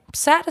I'm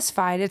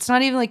satisfied. It's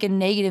not even like a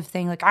negative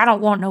thing. Like, I don't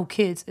want no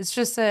kids. It's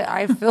just that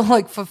I feel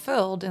like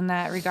fulfilled in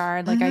that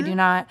regard. Like, I do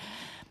not,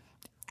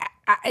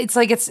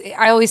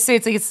 I always say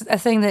it's a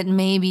thing that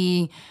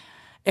maybe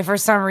if for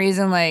some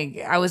reason, like,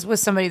 I was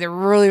with somebody that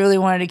really, really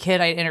wanted a kid,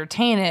 I'd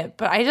entertain it,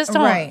 but I just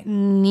don't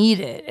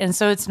need it. And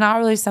so it's not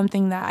really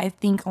something that I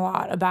think a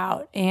lot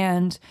about.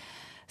 And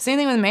same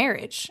thing with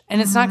marriage.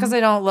 And it's not because I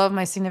don't love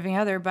my significant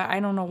other, but I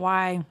don't know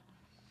why.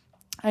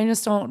 I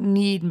just don't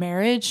need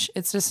marriage.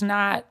 It's just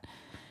not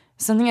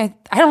something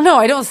I don't know.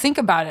 I don't think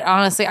about it,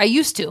 honestly. I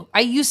used to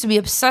be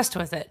obsessed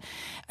with it.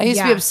 I used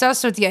to be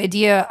obsessed with the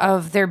idea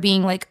of there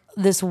being like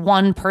this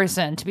one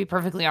person, to be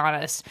perfectly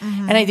honest.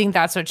 And I think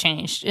that's what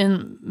changed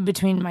in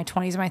between my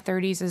 20s and my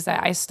 30s, is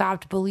that I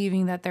stopped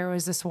believing that there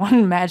was this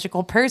one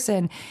magical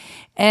person.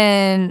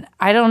 And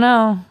I don't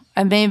know.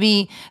 And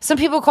maybe some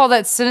people call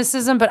that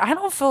cynicism, but I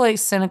don't feel like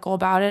cynical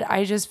about it.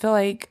 I just feel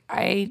like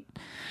I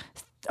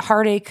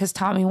heartache has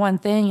taught me one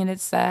thing, and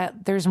it's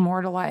that there's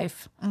more to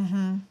life.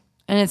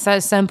 And it's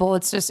that simple.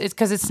 It's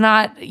because it's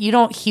not, you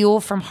don't heal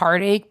from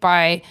heartache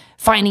by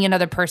finding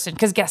another person.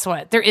 Because guess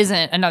what? There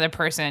isn't another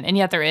person, and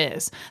yet there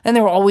is. Then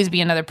there will always be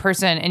another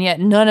person, and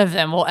yet none of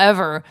them will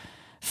ever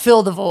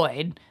fill the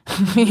void.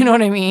 You know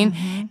what I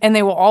mean? And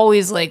they will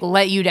always like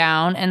let you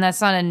down. And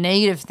that's not a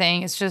negative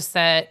thing. It's just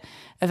that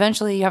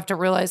eventually you have to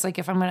realize, like,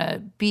 if I'm going to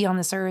be on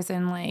this earth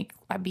and like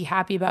I'd be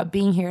happy about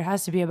being here, it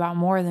has to be about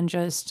more than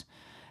just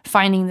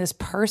finding this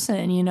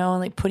person, you know, and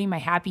like putting my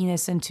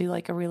happiness into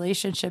like a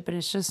relationship. But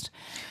it's just,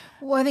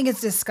 well, I think it's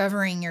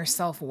discovering your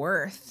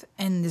self-worth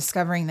and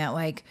discovering that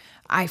like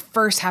I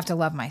first have to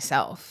love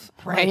myself,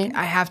 right? Like,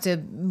 I have to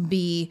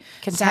be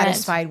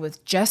satisfied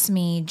with just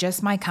me,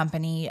 just my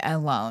company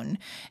alone.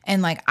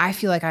 And like I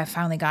feel like I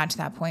finally got to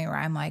that point where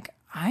I'm like,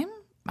 I'm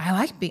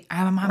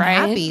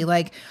happy.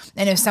 Like,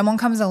 and if someone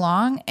comes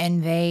along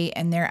and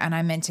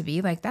I'm meant to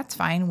be, like, that's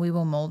fine. We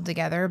will mold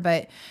together,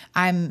 but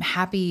I'm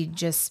happy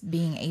just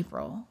being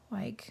April.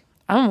 Like,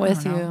 I'm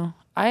with you.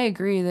 I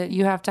agree that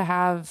you have to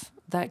have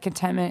that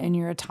contentment in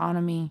your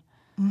autonomy.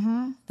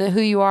 That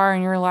who you are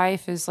in your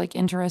life is like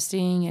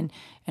interesting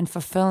and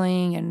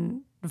fulfilling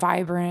and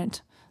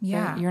vibrant.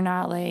 Yeah. That you're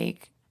not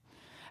like,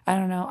 I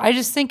don't know. I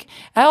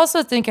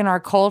also think in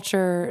our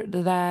culture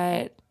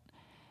that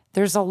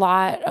there's a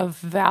lot of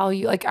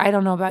value. Like, I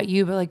don't know about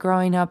you, but like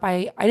growing up,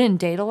 I didn't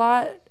date a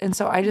lot. And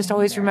so I just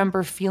always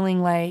remember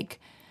feeling like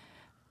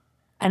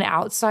an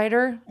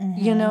outsider,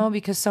 you know,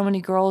 because so many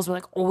girls were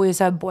like always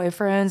have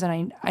boyfriends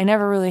and I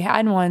never really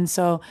had one.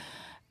 So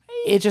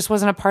it just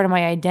wasn't a part of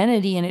my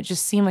identity. And it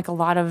just seemed like a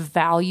lot of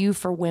value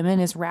for women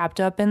is wrapped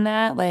up in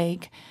that.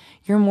 Like,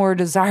 you're more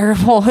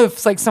desirable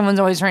if like someone's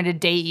always trying to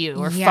date you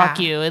or fuck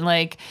you. And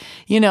like,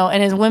 you know,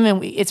 and as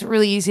women, it's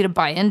really easy to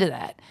buy into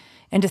that.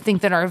 And to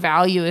think that our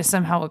value is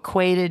somehow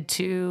equated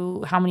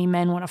to how many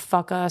men want to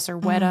fuck us or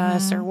wed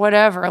us or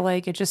whatever.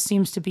 Like, it just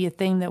seems to be a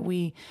thing that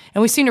we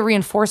seem to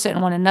reinforce it in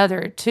one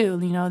another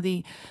too. You know,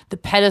 the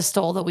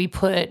pedestal that we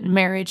put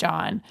marriage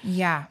on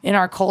in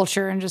our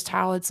culture, and just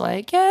how it's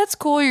like, yeah, it's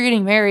cool you're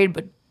getting married,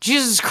 but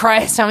Jesus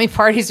Christ, how many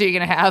parties are you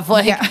going to have?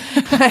 Like,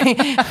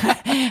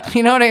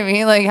 you know what I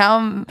mean? Like,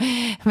 how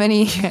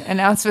many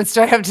announcements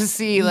do I have to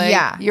see?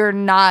 Like, you're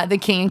not the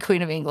king and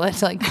queen of England.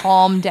 Like,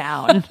 calm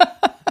down.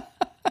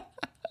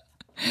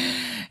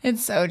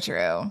 It's so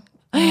true.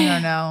 I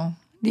don't know.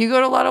 Do you go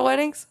to a lot of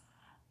weddings?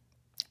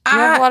 Do you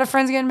have a lot of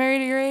friends getting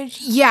married at your age?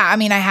 Yeah, I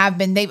mean, I have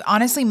been.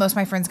 Honestly, most of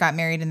my friends got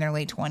married in their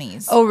late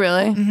 20s. Oh,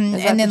 really?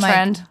 Is that the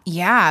trend? Like,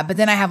 yeah, but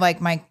then I have like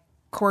my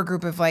core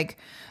group of like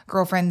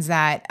girlfriends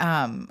that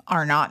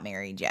are not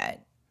married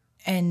yet,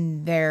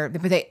 and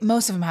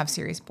most of them have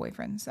serious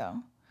boyfriends. So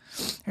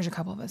there's a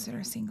couple of us that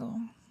are single.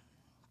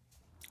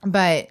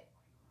 But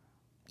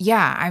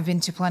yeah, I've been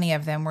to plenty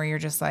of them where you're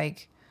just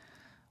like,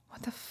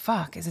 what the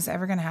fuck is this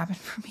ever going to happen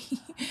for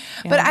me?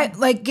 Yeah. But I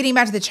like getting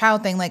back to the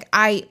child thing. Like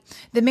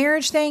the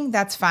marriage thing,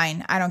 that's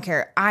fine. I don't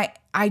care.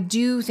 I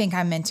do think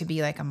I'm meant to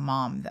be like a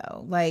mom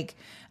though. Like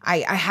I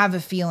have a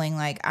feeling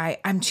like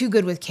I'm too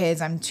good with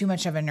kids. I'm too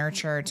much of a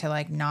nurturer to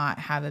like not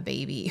have a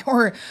baby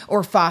or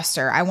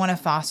foster. I want to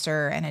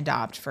foster and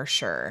adopt for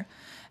sure.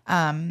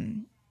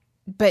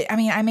 But I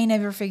mean, I may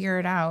never figure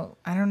it out.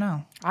 I don't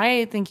know.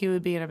 I think you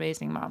would be an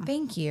amazing mom.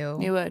 Thank you.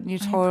 You would. You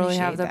totally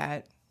have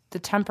the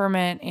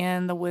temperament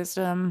and the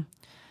wisdom,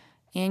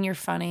 and you're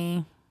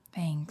funny.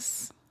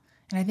 Thanks.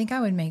 And I think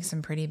I would make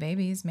some pretty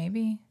babies,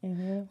 maybe,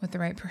 with the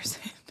right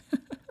person.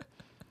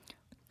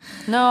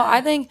 No,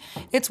 I think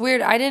it's weird.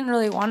 I didn't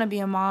really want to be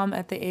a mom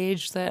at the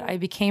age that I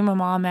became a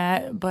mom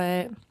at,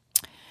 but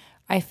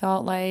I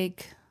felt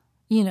like,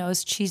 you know,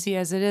 as cheesy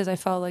as it is, I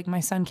felt like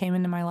my son came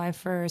into my life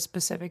for a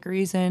specific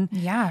reason.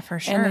 Yeah, for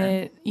sure. And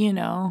it, you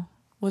know,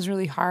 was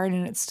really hard,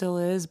 and it still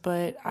is,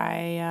 but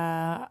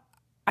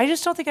I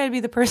just don't think I'd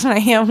be the person I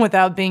am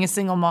without being a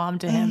single mom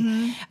to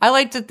him. I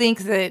like to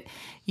think that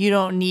you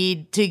don't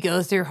need to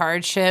go through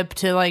hardship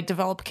to like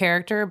develop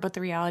character, but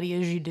the reality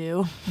is you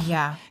do.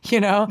 Yeah.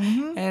 You know,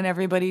 and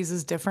everybody's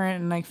is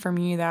different. And like for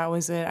me, that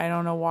was it. I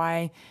don't know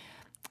why,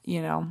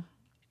 you know,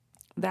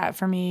 that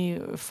for me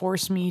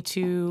forced me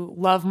to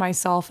love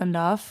myself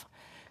enough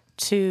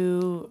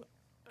to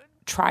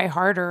try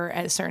harder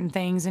at certain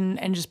things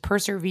and just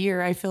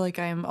persevere. I feel like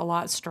I'm a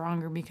lot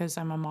stronger because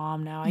I'm a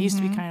mom now. I used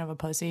to be kind of a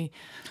pussy.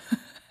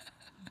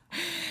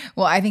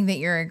 Well, I think that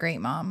you're a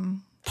great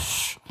mom.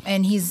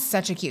 And he's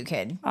such a cute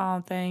kid.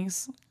 Oh,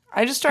 thanks.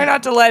 I just try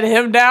not to let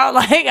him down.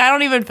 Like, I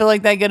don't even feel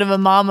like that good of a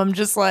mom. I'm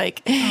just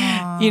like,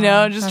 you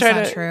know, just try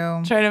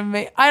to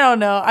make, I don't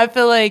know. I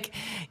feel like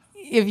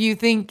if you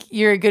think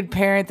you're a good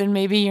parent, then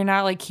maybe you're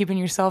not like keeping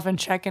yourself in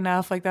check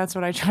enough. Like, that's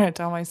what I try to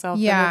tell myself.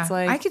 Yeah. It's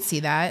like, I could see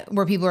that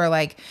where people are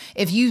like,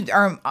 if you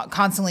are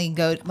constantly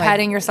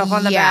patting yourself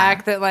on the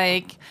back, that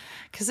like,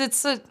 cause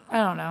it's I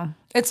don't know.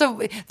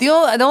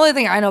 The only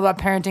thing I know about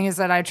parenting is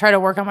that I try to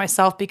work on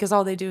myself because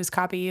all they do is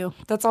copy you.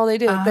 That's all they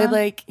do. They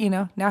like, you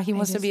know, now he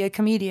wants to be a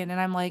comedian. And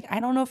I'm like, I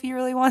don't know if you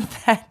really want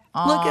that.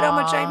 Look at how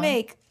much I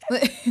make.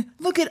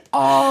 Look at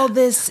all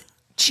this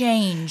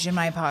change in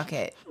my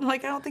pocket. I'm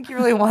like, I don't think you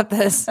really want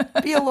this.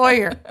 Be a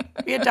lawyer.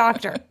 Be a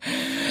doctor.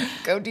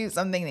 Go do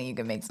something that you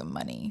can make some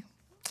money.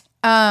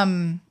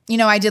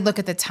 I did look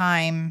at the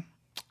time.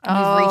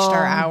 We've reached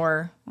our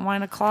hour.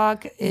 Wine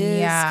o'clock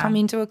is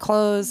coming to a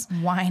close.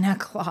 Wine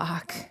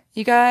o'clock.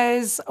 You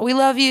guys, we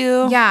love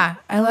you. Yeah,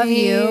 I love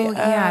you.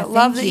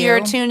 Love that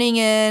you're tuning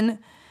in.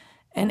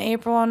 And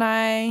April and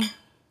I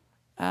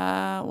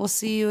we'll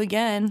see you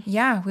again.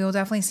 Yeah, we will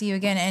definitely see you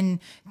again. And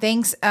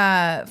thanks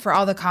for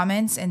all the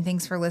comments and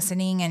thanks for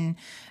listening.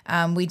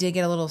 And we did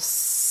get a little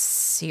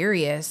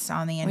serious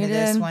on the end of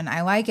this one.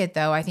 I like it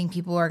though. I think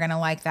people are going to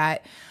like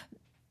that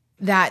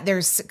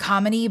there's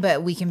comedy,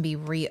 but we can be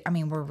real. I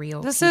mean, we're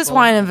real. This is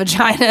Wine and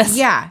Vaginas.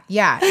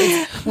 Yeah.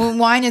 When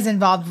wine is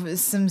involved,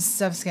 some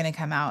stuff's going to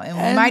come out. And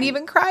we might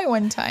even cry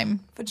one time.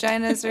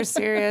 Vaginas are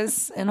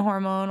serious and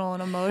hormonal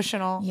and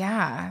emotional.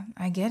 Yeah,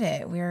 I get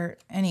it.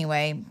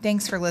 Anyway,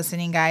 thanks for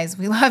listening, guys.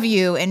 We love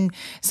you. And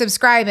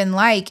subscribe and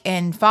like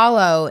and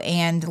follow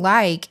and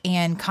like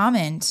and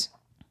comment.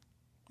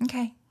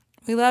 Okay.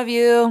 We love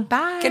you.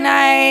 Bye. Good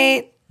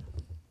night.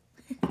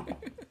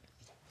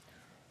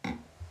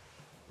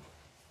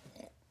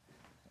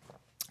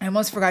 I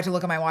almost forgot to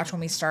look at my watch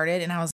when we started, and I was